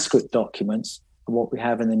Sanskrit documents and what we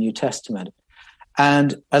have in the New Testament.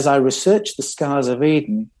 And as I researched the Scars of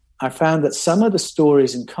Eden, I found that some of the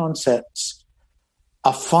stories and concepts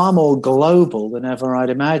are far more global than ever I'd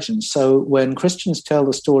imagined. So when Christians tell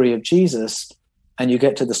the story of Jesus and you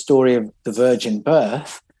get to the story of the virgin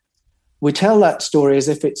birth, we tell that story as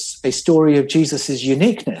if it's a story of Jesus's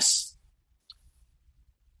uniqueness.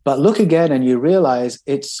 But look again and you realize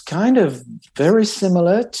it's kind of very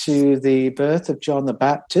similar to the birth of John the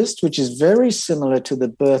Baptist, which is very similar to the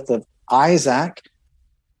birth of Isaac.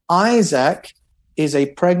 Isaac is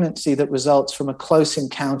a pregnancy that results from a close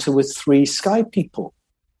encounter with three sky people.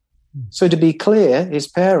 So to be clear, his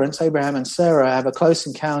parents, Abraham and Sarah, have a close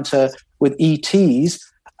encounter with ETs,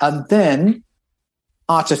 and then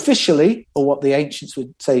artificially, or what the ancients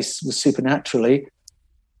would say was supernaturally,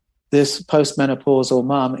 this postmenopausal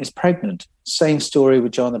mom is pregnant. Same story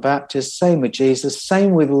with John the Baptist, same with Jesus,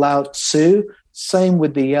 same with Lao Tzu, same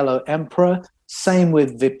with the Yellow Emperor, same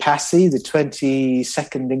with Vipassi, the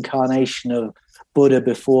 22nd incarnation of Buddha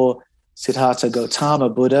before Siddhartha Gautama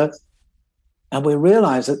Buddha. And we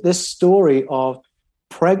realize that this story of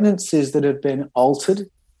pregnancies that have been altered,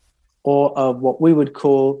 or of what we would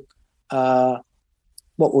call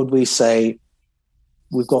what would we say?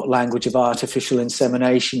 We've got language of artificial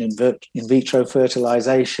insemination, in vitro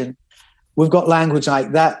fertilization. We've got language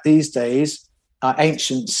like that these days. Our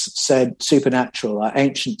ancients said supernatural. Our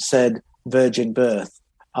ancients said virgin birth.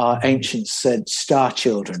 Our ancients said star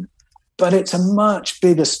children. But it's a much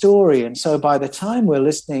bigger story. And so by the time we're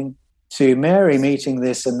listening to Mary meeting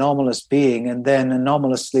this anomalous being and then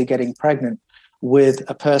anomalously getting pregnant with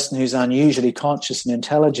a person who's unusually conscious and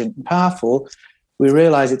intelligent and powerful, we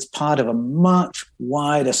realize it's part of a much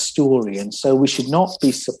wider story. And so we should not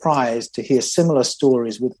be surprised to hear similar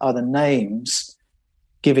stories with other names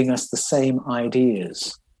giving us the same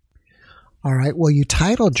ideas. All right. Well, you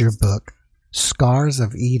titled your book Scars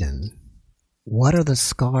of Eden. What are the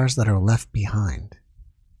scars that are left behind?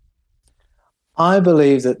 I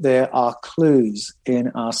believe that there are clues in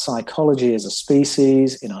our psychology as a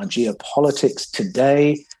species, in our geopolitics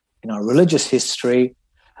today, in our religious history,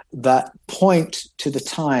 that point to the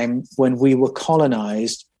time when we were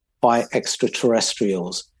colonized by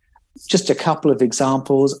extraterrestrials. Just a couple of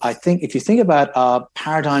examples. I think if you think about our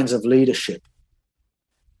paradigms of leadership,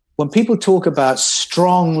 when people talk about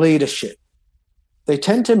strong leadership, they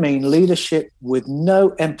tend to mean leadership with no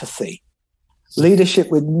empathy,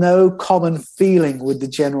 leadership with no common feeling with the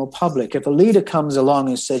general public. If a leader comes along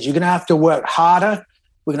and says, you're going to have to work harder,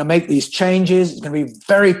 we're going to make these changes, it's going to be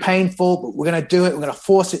very painful, but we're going to do it, we're going to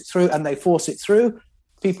force it through, and they force it through,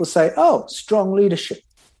 people say, oh, strong leadership.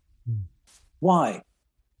 Why?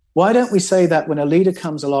 Why don't we say that when a leader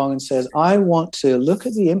comes along and says, I want to look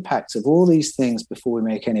at the impacts of all these things before we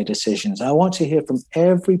make any decisions. I want to hear from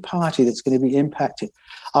every party that's going to be impacted.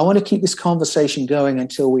 I want to keep this conversation going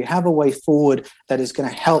until we have a way forward that is going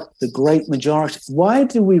to help the great majority. Why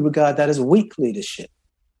do we regard that as weak leadership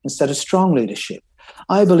instead of strong leadership?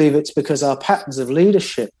 I believe it's because our patterns of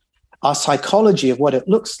leadership, our psychology of what it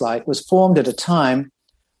looks like was formed at a time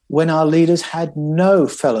when our leaders had no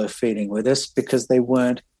fellow feeling with us because they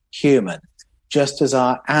weren't human, just as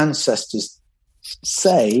our ancestors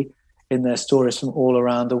say in their stories from all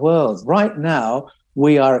around the world. Right now,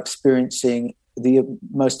 we are experiencing the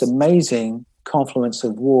most amazing confluence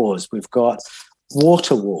of wars. We've got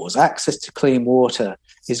water wars. Access to clean water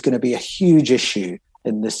is going to be a huge issue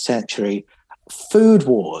in this century. Food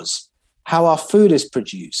wars, how our food is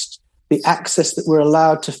produced, the access that we're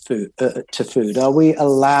allowed to food. Are we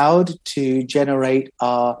allowed to generate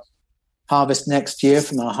our harvest next year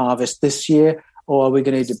from our harvest this year, or are we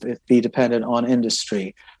going to be dependent on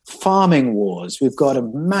industry? Farming wars. We've got a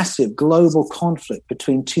massive global conflict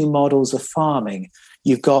between two models of farming.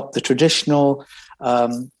 You've got the traditional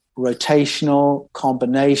rotational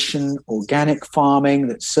combination organic farming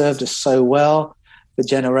that served us so well for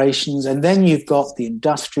generations. And then you've got the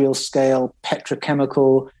industrial scale,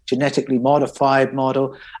 petrochemical, genetically modified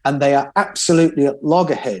model, and they are absolutely at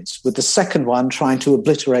loggerheads with the second one trying to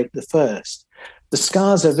obliterate the first. The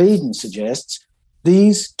Scars of Eden suggests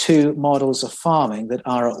these two models of farming that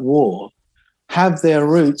are at war have their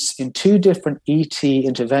roots in two different ET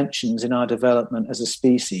interventions in our development as a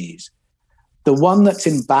species. The one that's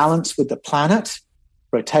in balance with the planet,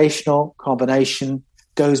 rotational combination,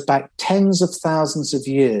 goes back tens of thousands of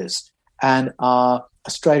years, and our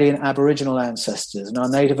Australian Aboriginal ancestors and our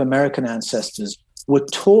Native American ancestors were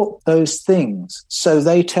taught those things. So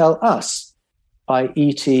they tell us by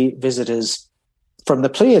ET visitors from the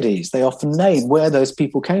Pleiades. They often name where those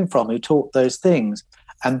people came from who taught those things.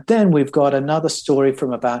 And then we've got another story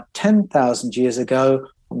from about 10,000 years ago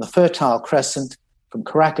on the Fertile Crescent from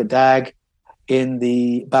Karakadag in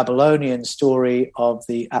the Babylonian story of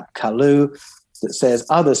the Apkallu that says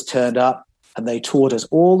others turned up and they taught us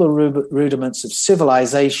all the rudiments of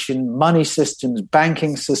civilization, money systems,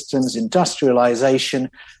 banking systems, industrialization,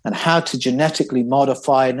 and how to genetically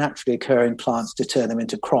modify naturally occurring plants to turn them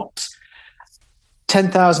into crops.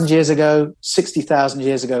 10,000 years ago, 60,000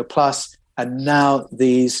 years ago plus, and now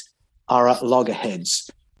these are at loggerheads.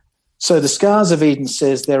 So the Scars of Eden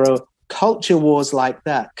says there are culture wars like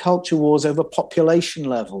that, culture wars over population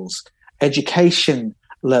levels, education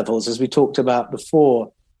levels, as we talked about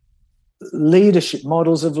before, leadership,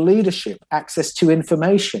 models of leadership, access to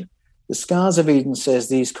information. The Scars of Eden says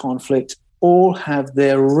these conflicts all have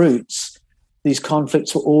their roots. These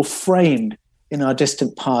conflicts were all framed in our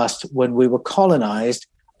distant past when we were colonized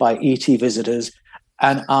by ET visitors,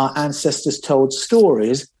 and our ancestors told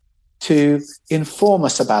stories to inform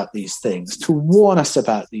us about these things, to warn us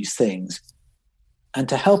about these things, and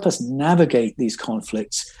to help us navigate these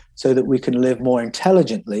conflicts so that we can live more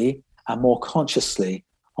intelligently and more consciously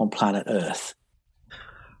on planet Earth.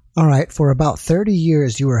 All right. For about 30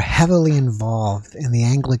 years, you were heavily involved in the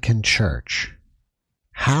Anglican Church.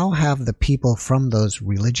 How have the people from those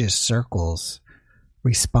religious circles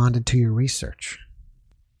responded to your research?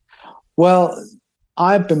 Well,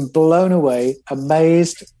 I've been blown away,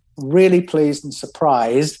 amazed, really pleased and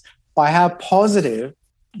surprised by how positive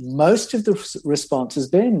most of the response has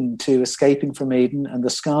been to Escaping from Eden and the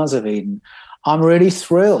Scars of Eden. I'm really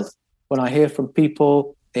thrilled when I hear from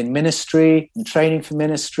people in ministry, in training for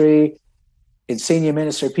ministry, in senior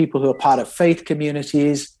ministry, people who are part of faith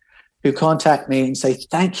communities, who contact me and say,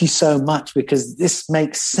 thank you so much, because this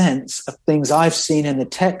makes sense of things I've seen in the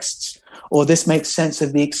texts, or this makes sense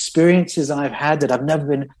of the experiences I've had that I've never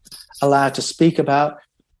been allowed to speak about,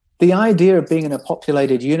 the idea of being in a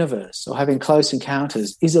populated universe or having close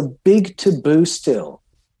encounters is a big taboo still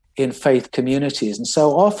in faith communities. And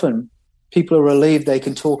so often people are relieved they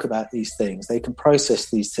can talk about these things, they can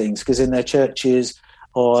process these things, because in their churches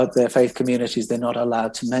or their faith communities, they're not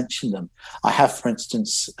allowed to mention them. I have, for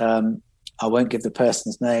instance, I won't give the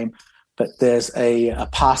person's name, but there's a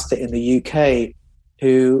pastor in the UK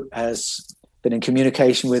who has been in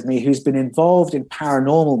communication with me, who's been involved in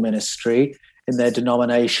paranormal ministry in their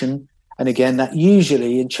denomination. And again, that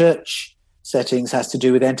usually in church settings has to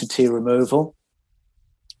do with entity removal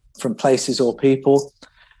from places or people.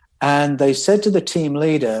 And they said to the team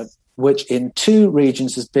leader, which in 2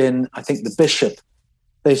 regions has been, I think, the bishop,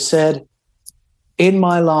 they've said, in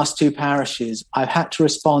my last 2 parishes, I've had to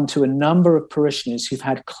respond to a number of parishioners who've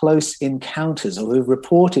had close encounters or who've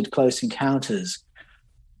reported close encounters.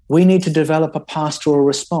 We need to develop a pastoral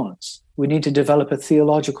response. We need to develop a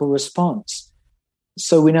theological response,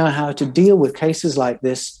 so we know how to deal with cases like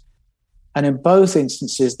this. And in both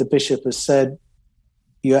instances, the bishop has said,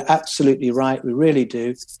 you're absolutely right, we really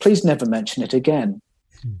do. Please never mention it again.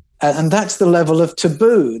 And that's the level of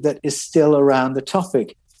taboo that is still around the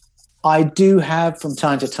topic. I do have, from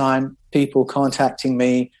time to time, people contacting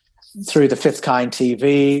me through the Fifth Kind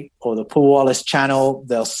TV or the Paul Wallace channel.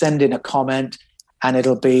 They'll send in a comment and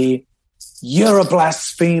it'll be, you're a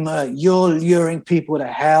blasphemer, you're luring people to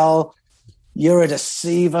hell, you're a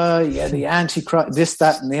deceiver, you're the Antichrist, this,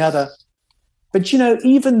 that, and the other. But,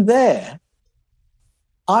 even there,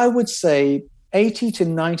 I would say 80 to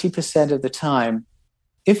 90% of the time,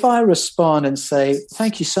 if I respond and say,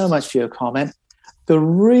 thank you so much for your comment, the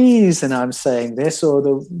reason I'm saying this, or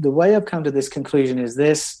the way I've come to this conclusion is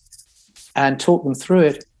this, and talk them through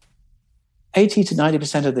it, 80 to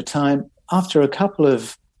 90% of the time, after a couple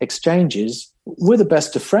of exchanges, we're the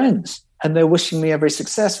best of friends, and they're wishing me every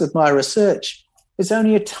success with my research. It's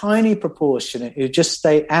only a tiny proportion who just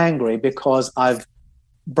stay angry because I've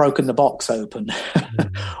broken the box open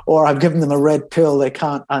or I've given them a red pill they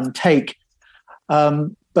can't untake.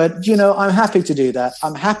 But, I'm happy to do that.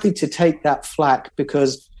 I'm happy to take that flack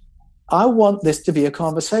because I want this to be a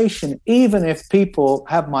conversation, even if people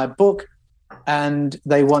have my book and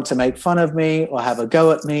they want to make fun of me or have a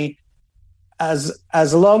go at me. As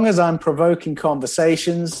long as I'm provoking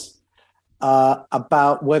conversations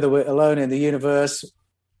about whether we're alone in the universe,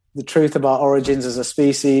 the truth of our origins as a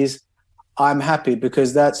species, I'm happy,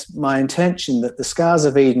 because that's my intention, that the Scars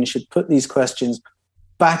of Eden should put these questions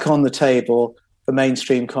back on the table for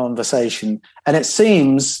mainstream conversation. And it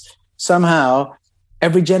seems somehow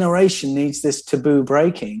every generation needs this taboo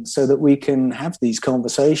breaking so that we can have these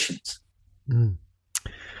conversations. Mm.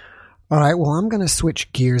 All right, well, I'm going to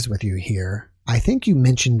switch gears with you here. I think you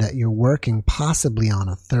mentioned that you're working possibly on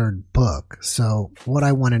a 3rd book. So what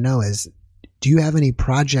I want to know is, do you have any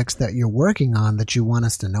projects that you're working on that you want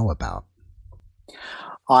us to know about?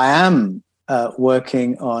 I am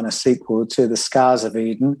working on a sequel to The Scars of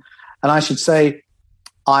Eden. And I should say,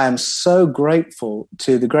 I am so grateful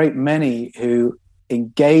to the great many who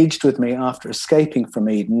engaged with me after escaping from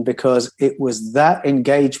Eden, because it was that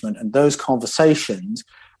engagement and those conversations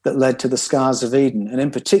that led to The Scars of Eden. And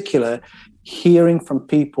in particular, hearing from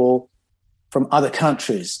people from other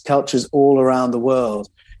countries, cultures all around the world,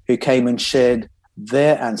 who came and shared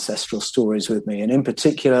their ancestral stories with me. And in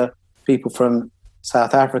particular, people from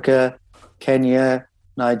South Africa, Kenya,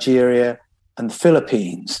 Nigeria, and the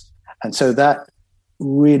Philippines. And so that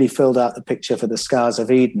really filled out the picture for The Scars of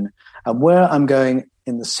Eden. And where I'm going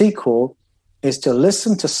in the sequel is to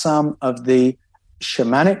listen to some of the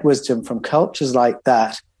shamanic wisdom from cultures like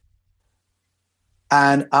that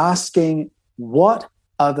and asking what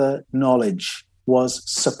other knowledge was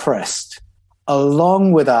suppressed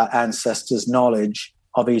along with our ancestors' knowledge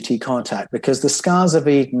of ET contact, because The Scars of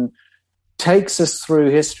Eden takes us through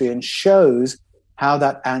history and shows how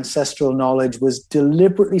that ancestral knowledge was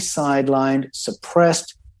deliberately sidelined,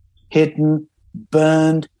 suppressed, hidden,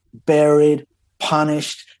 burned, buried,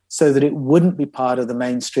 punished, so that it wouldn't be part of the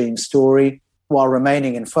mainstream story while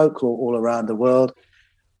remaining in folklore all around the world.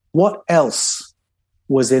 What else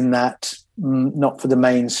was in that not for the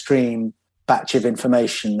mainstream batch of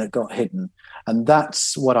information that got hidden? And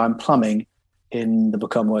that's what I'm plumbing in the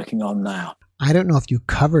book I'm working on now. I don't know if you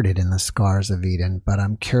covered it in The Scars of Eden, but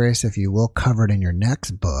I'm curious if you will cover it in your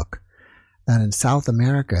next book, that in South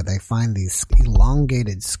America they find these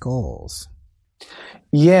elongated skulls.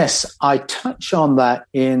 Yes, I touch on that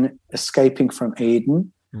in Escaping from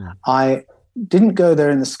Eden. Yeah. I didn't go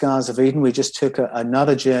there in The Scars of Eden. We just took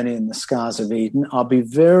another journey in The Scars of Eden. I'll be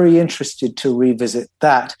very interested to revisit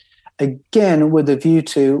that, again, with a view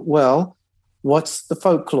to, well, what's the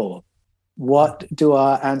folklore? what do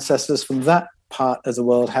our ancestors from that part of the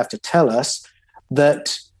world have to tell us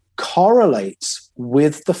that correlates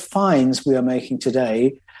with the finds we are making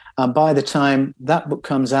today? And by the time that book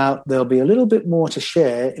comes out, there'll be a little bit more to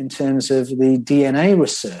share in terms of the DNA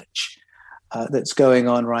research that's going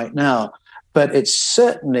on right now. But it's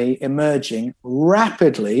certainly emerging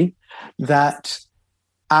rapidly that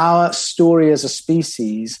our story as a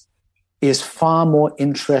species is far more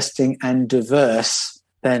interesting and diverse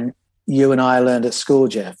than you and I learned at school,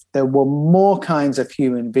 Jeff. There were more kinds of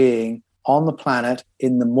human being on the planet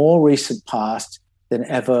in the more recent past than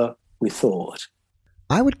ever we thought.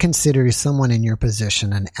 I would consider someone in your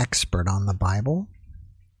position an expert on the Bible.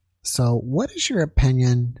 So what is your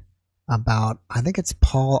opinion about, I think it's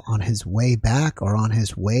Paul on his way back or on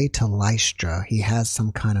his way to Lystra? He has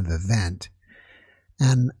some kind of event.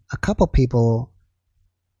 And a couple people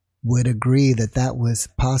would agree that that was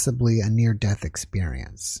possibly a near-death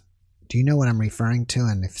experience. Do you know what I'm referring to?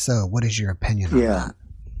 And if so, what is your opinion on that?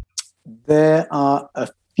 There are a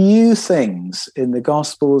few things in the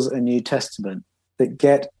Gospels and New Testament that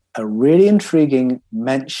get a really intriguing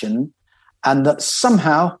mention and that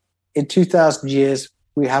somehow in 2,000 years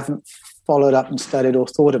we haven't followed up and studied or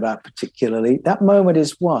thought about particularly. That moment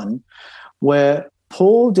is one where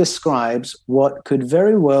Paul describes what could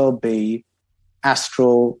very well be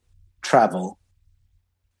astral travel.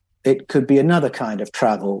 It could be another kind of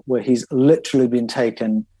travel where he's literally been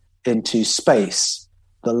taken into space.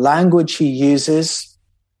 The language he uses,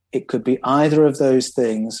 it could be either of those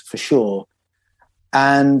things for sure.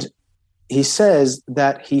 And he says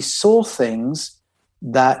that he saw things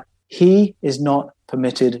that he is not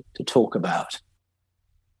permitted to talk about.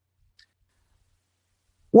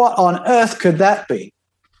 What on earth could that be?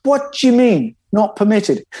 What do you mean, not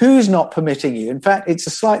permitted? Who's not permitting you? In fact, it's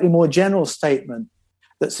a slightly more general statement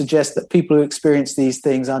that suggests that people who experience these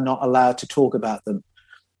things are not allowed to talk about them.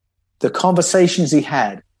 The conversations he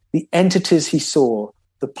had, the entities he saw,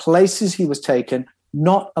 the places he was taken,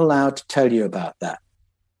 not allowed to tell you about that.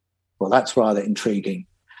 Well, that's rather intriguing.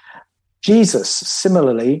 Jesus,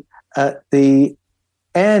 similarly, at the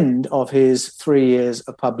end of his 3 years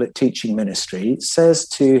of public teaching ministry, says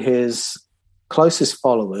to his closest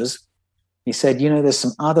followers, he said, there's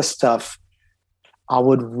some other stuff I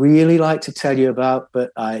would really like to tell you about,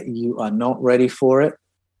 but you are not ready for it.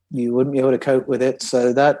 You wouldn't be able to cope with it.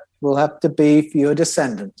 So that will have to be for your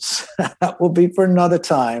descendants. That will be for another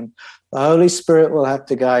time. The Holy Spirit will have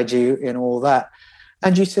to guide you in all that.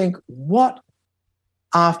 And you think, what,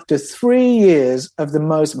 after 3 years of the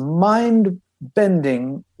most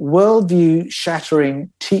mind-bending,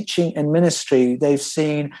 worldview-shattering teaching and ministry, they've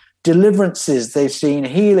seen deliverances, they've seen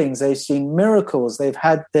healings, they've seen miracles, they've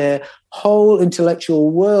had their whole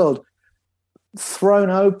intellectual world thrown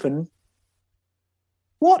open.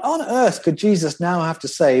 What on earth could Jesus now have to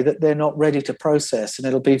say that they're not ready to process and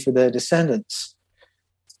it'll be for their descendants?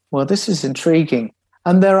 Well, this is intriguing.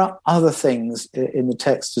 And there are other things in the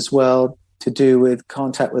text as well to do with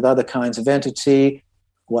contact with other kinds of entity,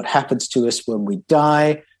 what happens to us when we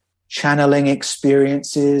die, channeling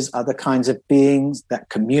experiences, other kinds of beings that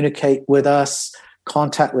communicate with us,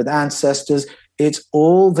 contact with ancestors. It's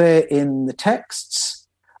all there in the texts,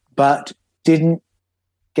 but didn't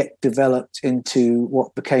get developed into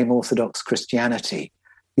what became Orthodox Christianity.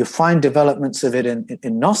 You'll find developments of it in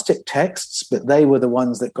Gnostic texts, but they were the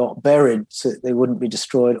ones that got buried so that they wouldn't be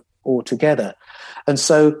destroyed altogether. And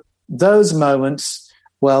so those moments,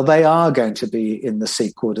 well, they are going to be in the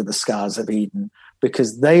sequel to the Scars of Eden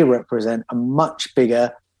because they represent a much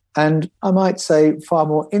bigger and, I might say, far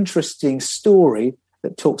more interesting story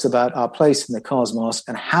that talks about our place in the cosmos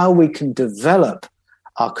and how we can develop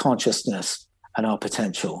our consciousness and our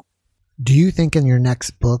potential. Do you think in your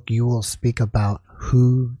next book you will speak about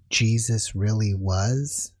who Jesus really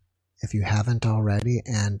was, if you haven't already?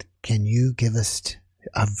 And can you give us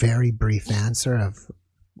a very brief answer of,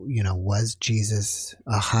 was Jesus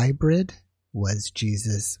a hybrid? What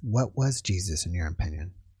was Jesus in your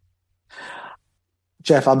opinion?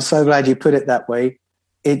 Jeff, I'm so glad you put it that way.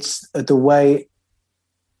 It's the way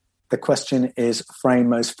the question is framed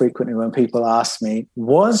most frequently when people ask me,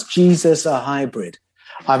 was Jesus a hybrid?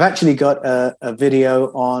 I've actually got a video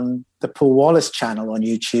on the Paul Wallace channel on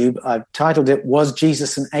YouTube. I've titled it, Was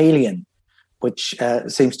Jesus an Alien? Which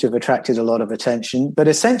seems to have attracted a lot of attention. But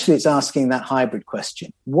essentially it's asking that hybrid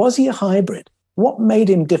question. Was he a hybrid? What made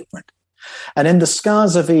him different? And in the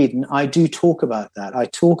Scars of Eden, I do talk about that. I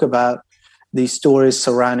talk about these stories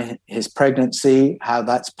surrounding his pregnancy, how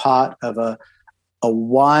that's part of a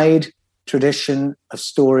wide tradition of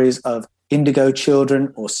stories of indigo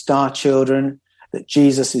children or star children, that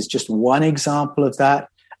Jesus is just one example of that.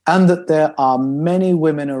 and that there are many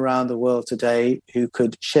women around the world today who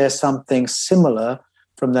could share something similar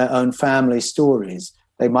from their own family stories.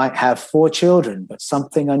 They might have 4 children, but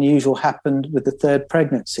something unusual happened with the 3rd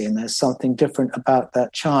pregnancy, and there's something different about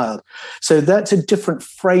that child. So that's a different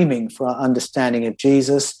framing for our understanding of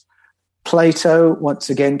Jesus. Plato,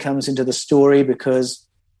 once again, comes into the story because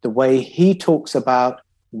the way he talks about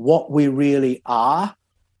what we really are,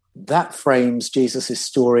 that frames Jesus'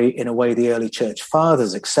 story in a way the early church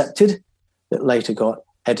fathers accepted that later got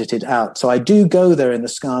edited out. So I do go there in the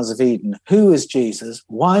Scars of Eden. Who is Jesus?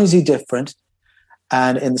 Why is he different?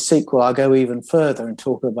 And in the sequel, I'll go even further and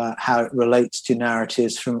talk about how it relates to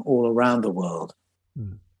narratives from all around the world.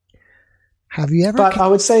 Have you ever... But I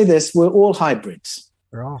would say this, we're all hybrids.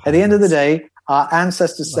 We're all hybrids. At the end of the day, our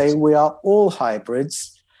ancestors say we are all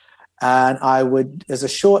hybrids. And I would, as a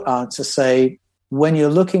short answer, say, when you're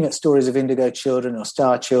looking at stories of indigo children or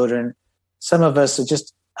star children, some of us are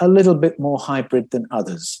just a little bit more hybrid than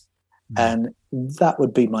others. And that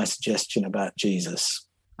would be my suggestion about Jesus.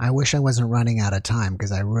 I wish I wasn't running out of time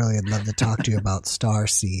because I really would love to talk to you about star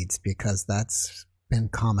seeds because that's been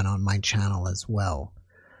common on my channel as well.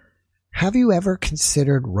 Have you ever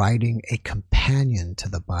considered writing a companion to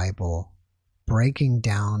the Bible, breaking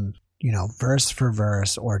down, verse for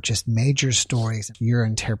verse or just major stories, your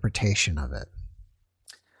interpretation of it?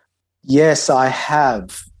 Yes, I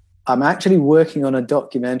have. I'm actually working on a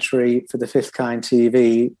documentary for the Fifth Kind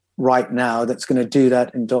TV right now that's going to do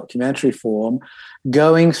that in documentary form,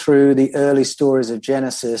 going through the early stories of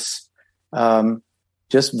Genesis,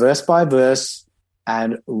 just verse by verse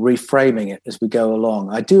and reframing it as we go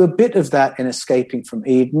along. I do a bit of that in Escaping from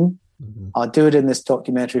Eden. Mm-hmm. I'll do it in this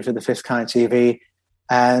documentary for the Fifth Kind TV.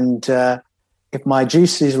 And if my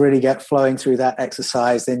juices really get flowing through that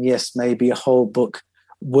exercise, then yes, maybe a whole book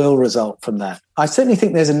will result from that. I certainly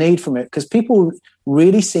think there's a need for it because people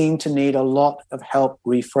really seem to need a lot of help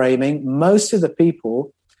reframing. Most of the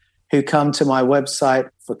people who come to my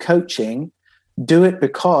website for coaching do it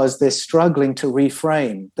because they're struggling to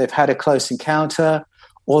reframe. They've had a close encounter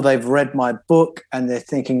or they've read my book and they're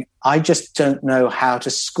thinking, I just don't know how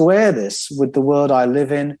to square this with the world I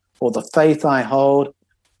live in or the faith I hold.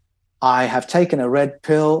 I have taken a red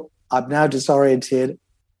pill. I'm now disoriented.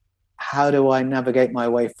 How do I navigate my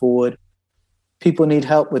way forward? People need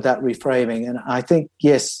help with that reframing. And I think,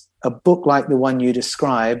 yes, a book like the one you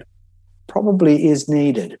described probably is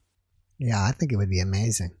needed. Yeah, I think it would be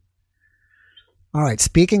amazing. All right,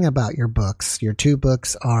 speaking about your books, your 2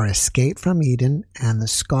 books are Escape from Eden and The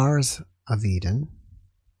Scars of Eden,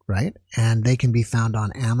 right? And they can be found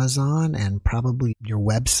on Amazon and probably your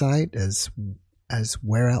website as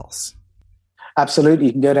where else? Absolutely.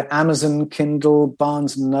 You can go to Amazon, Kindle,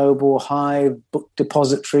 Barnes & Noble, Hive, Book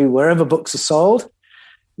Depository, wherever books are sold.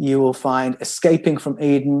 You will find Escaping from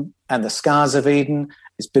Eden and The Scars of Eden.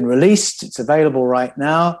 It's been released. It's available right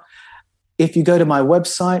now. If you go to my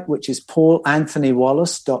website, which is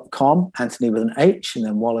paulanthonywallace.com, Anthony with an H, and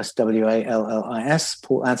then Wallace, Wallis,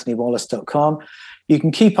 paulanthonywallace.com, you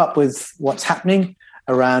can keep up with what's happening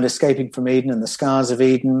around Escaping from Eden and The Scars of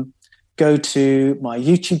Eden. Go to my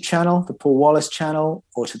YouTube channel, the Paul Wallace channel,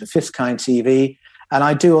 or to the Fifth Kind TV. And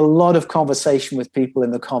I do a lot of conversation with people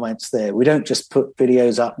in the comments there. We don't just put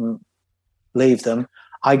videos up and leave them.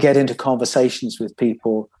 I get into conversations with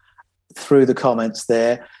people through the comments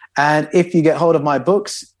there. And if you get hold of my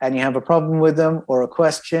books and you have a problem with them or a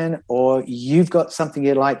question, or you've got something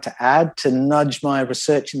you'd like to add to nudge my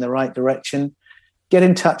research in the right direction, get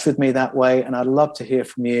in touch with me that way. And I'd love to hear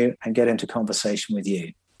from you and get into conversation with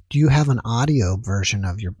you. Do you have an audio version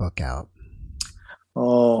of your book out?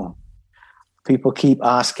 Oh, people keep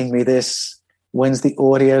asking me this. When's the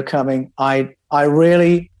audio coming? I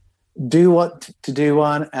really do want to do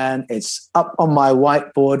one, and it's up on my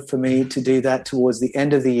whiteboard for me to do that towards the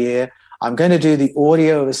end of the year. I'm going to do the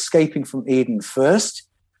audio of Escaping from Eden first,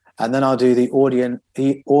 and then I'll do the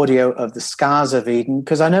audio of The Scars of Eden,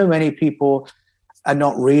 because I know many people are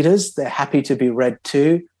not readers. They're happy to be read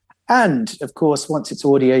too. And, of course, once it's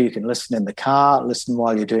audio, you can listen in the car, listen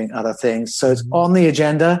while you're doing other things. So it's on the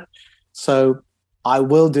agenda. So I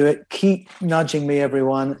will do it. Keep nudging me,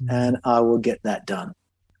 everyone, and I will get that done.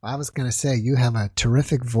 I was going to say, you have a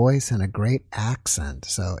terrific voice and a great accent.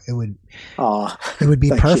 So it would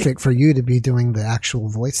be perfect for you to be doing the actual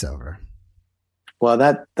voiceover. Well,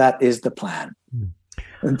 that is the plan.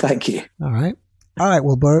 And thank you. All right.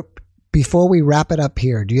 Well, Bert, before we wrap it up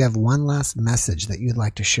here, do you have one last message that you'd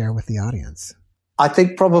like to share with the audience? I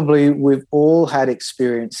think probably we've all had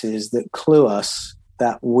experiences that clue us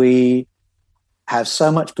that we have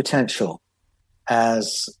so much potential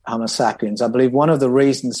as Homo sapiens. I believe one of the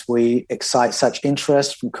reasons we excite such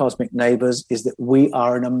interest from cosmic neighbors is that we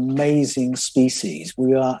are an amazing species.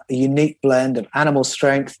 We are a unique blend of animal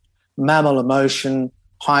strength, mammal emotion,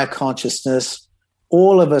 higher consciousness.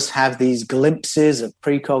 All of us have these glimpses of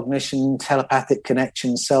precognition, telepathic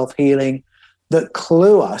connection, self-healing that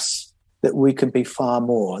clue us that we can be far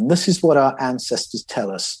more. And this is what our ancestors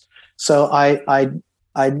tell us. So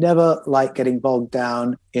I never like getting bogged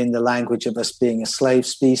down in the language of us being a slave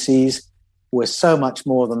species. We're so much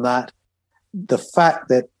more than that. The fact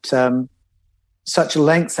that such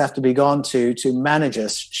lengths have to be gone to manage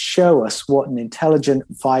us, show us what an intelligent,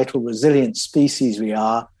 vital, resilient species we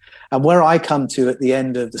are. And where I come to at the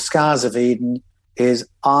end of the Scars of Eden is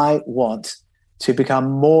I want to become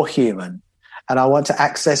more human, and I want to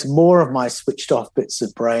access more of my switched off bits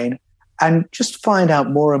of brain and just find out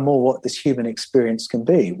more and more what this human experience can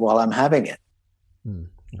be while I'm having it. Well,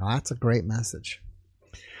 that's a great message.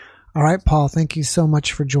 All right, Paul, thank you so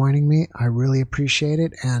much for joining me. I really appreciate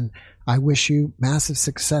it, and I wish you massive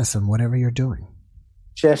success in whatever you're doing.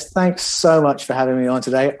 Jeff, thanks so much for having me on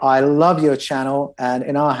today. I love your channel, and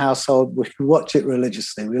in our household, we watch it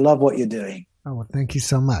religiously. We love what you're doing. Oh, well, thank you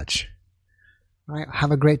so much. All right,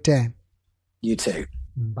 have a great day. You too.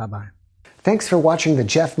 Bye-bye. Thanks for watching the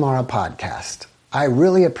Jeff Mara podcast. I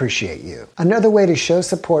really appreciate you. Another way to show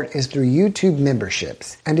support is through YouTube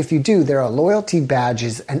memberships. And if you do, there are loyalty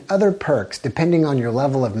badges and other perks depending on your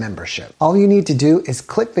level of membership. All you need to do is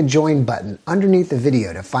click the join button underneath the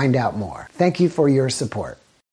video to find out more. Thank you for your support.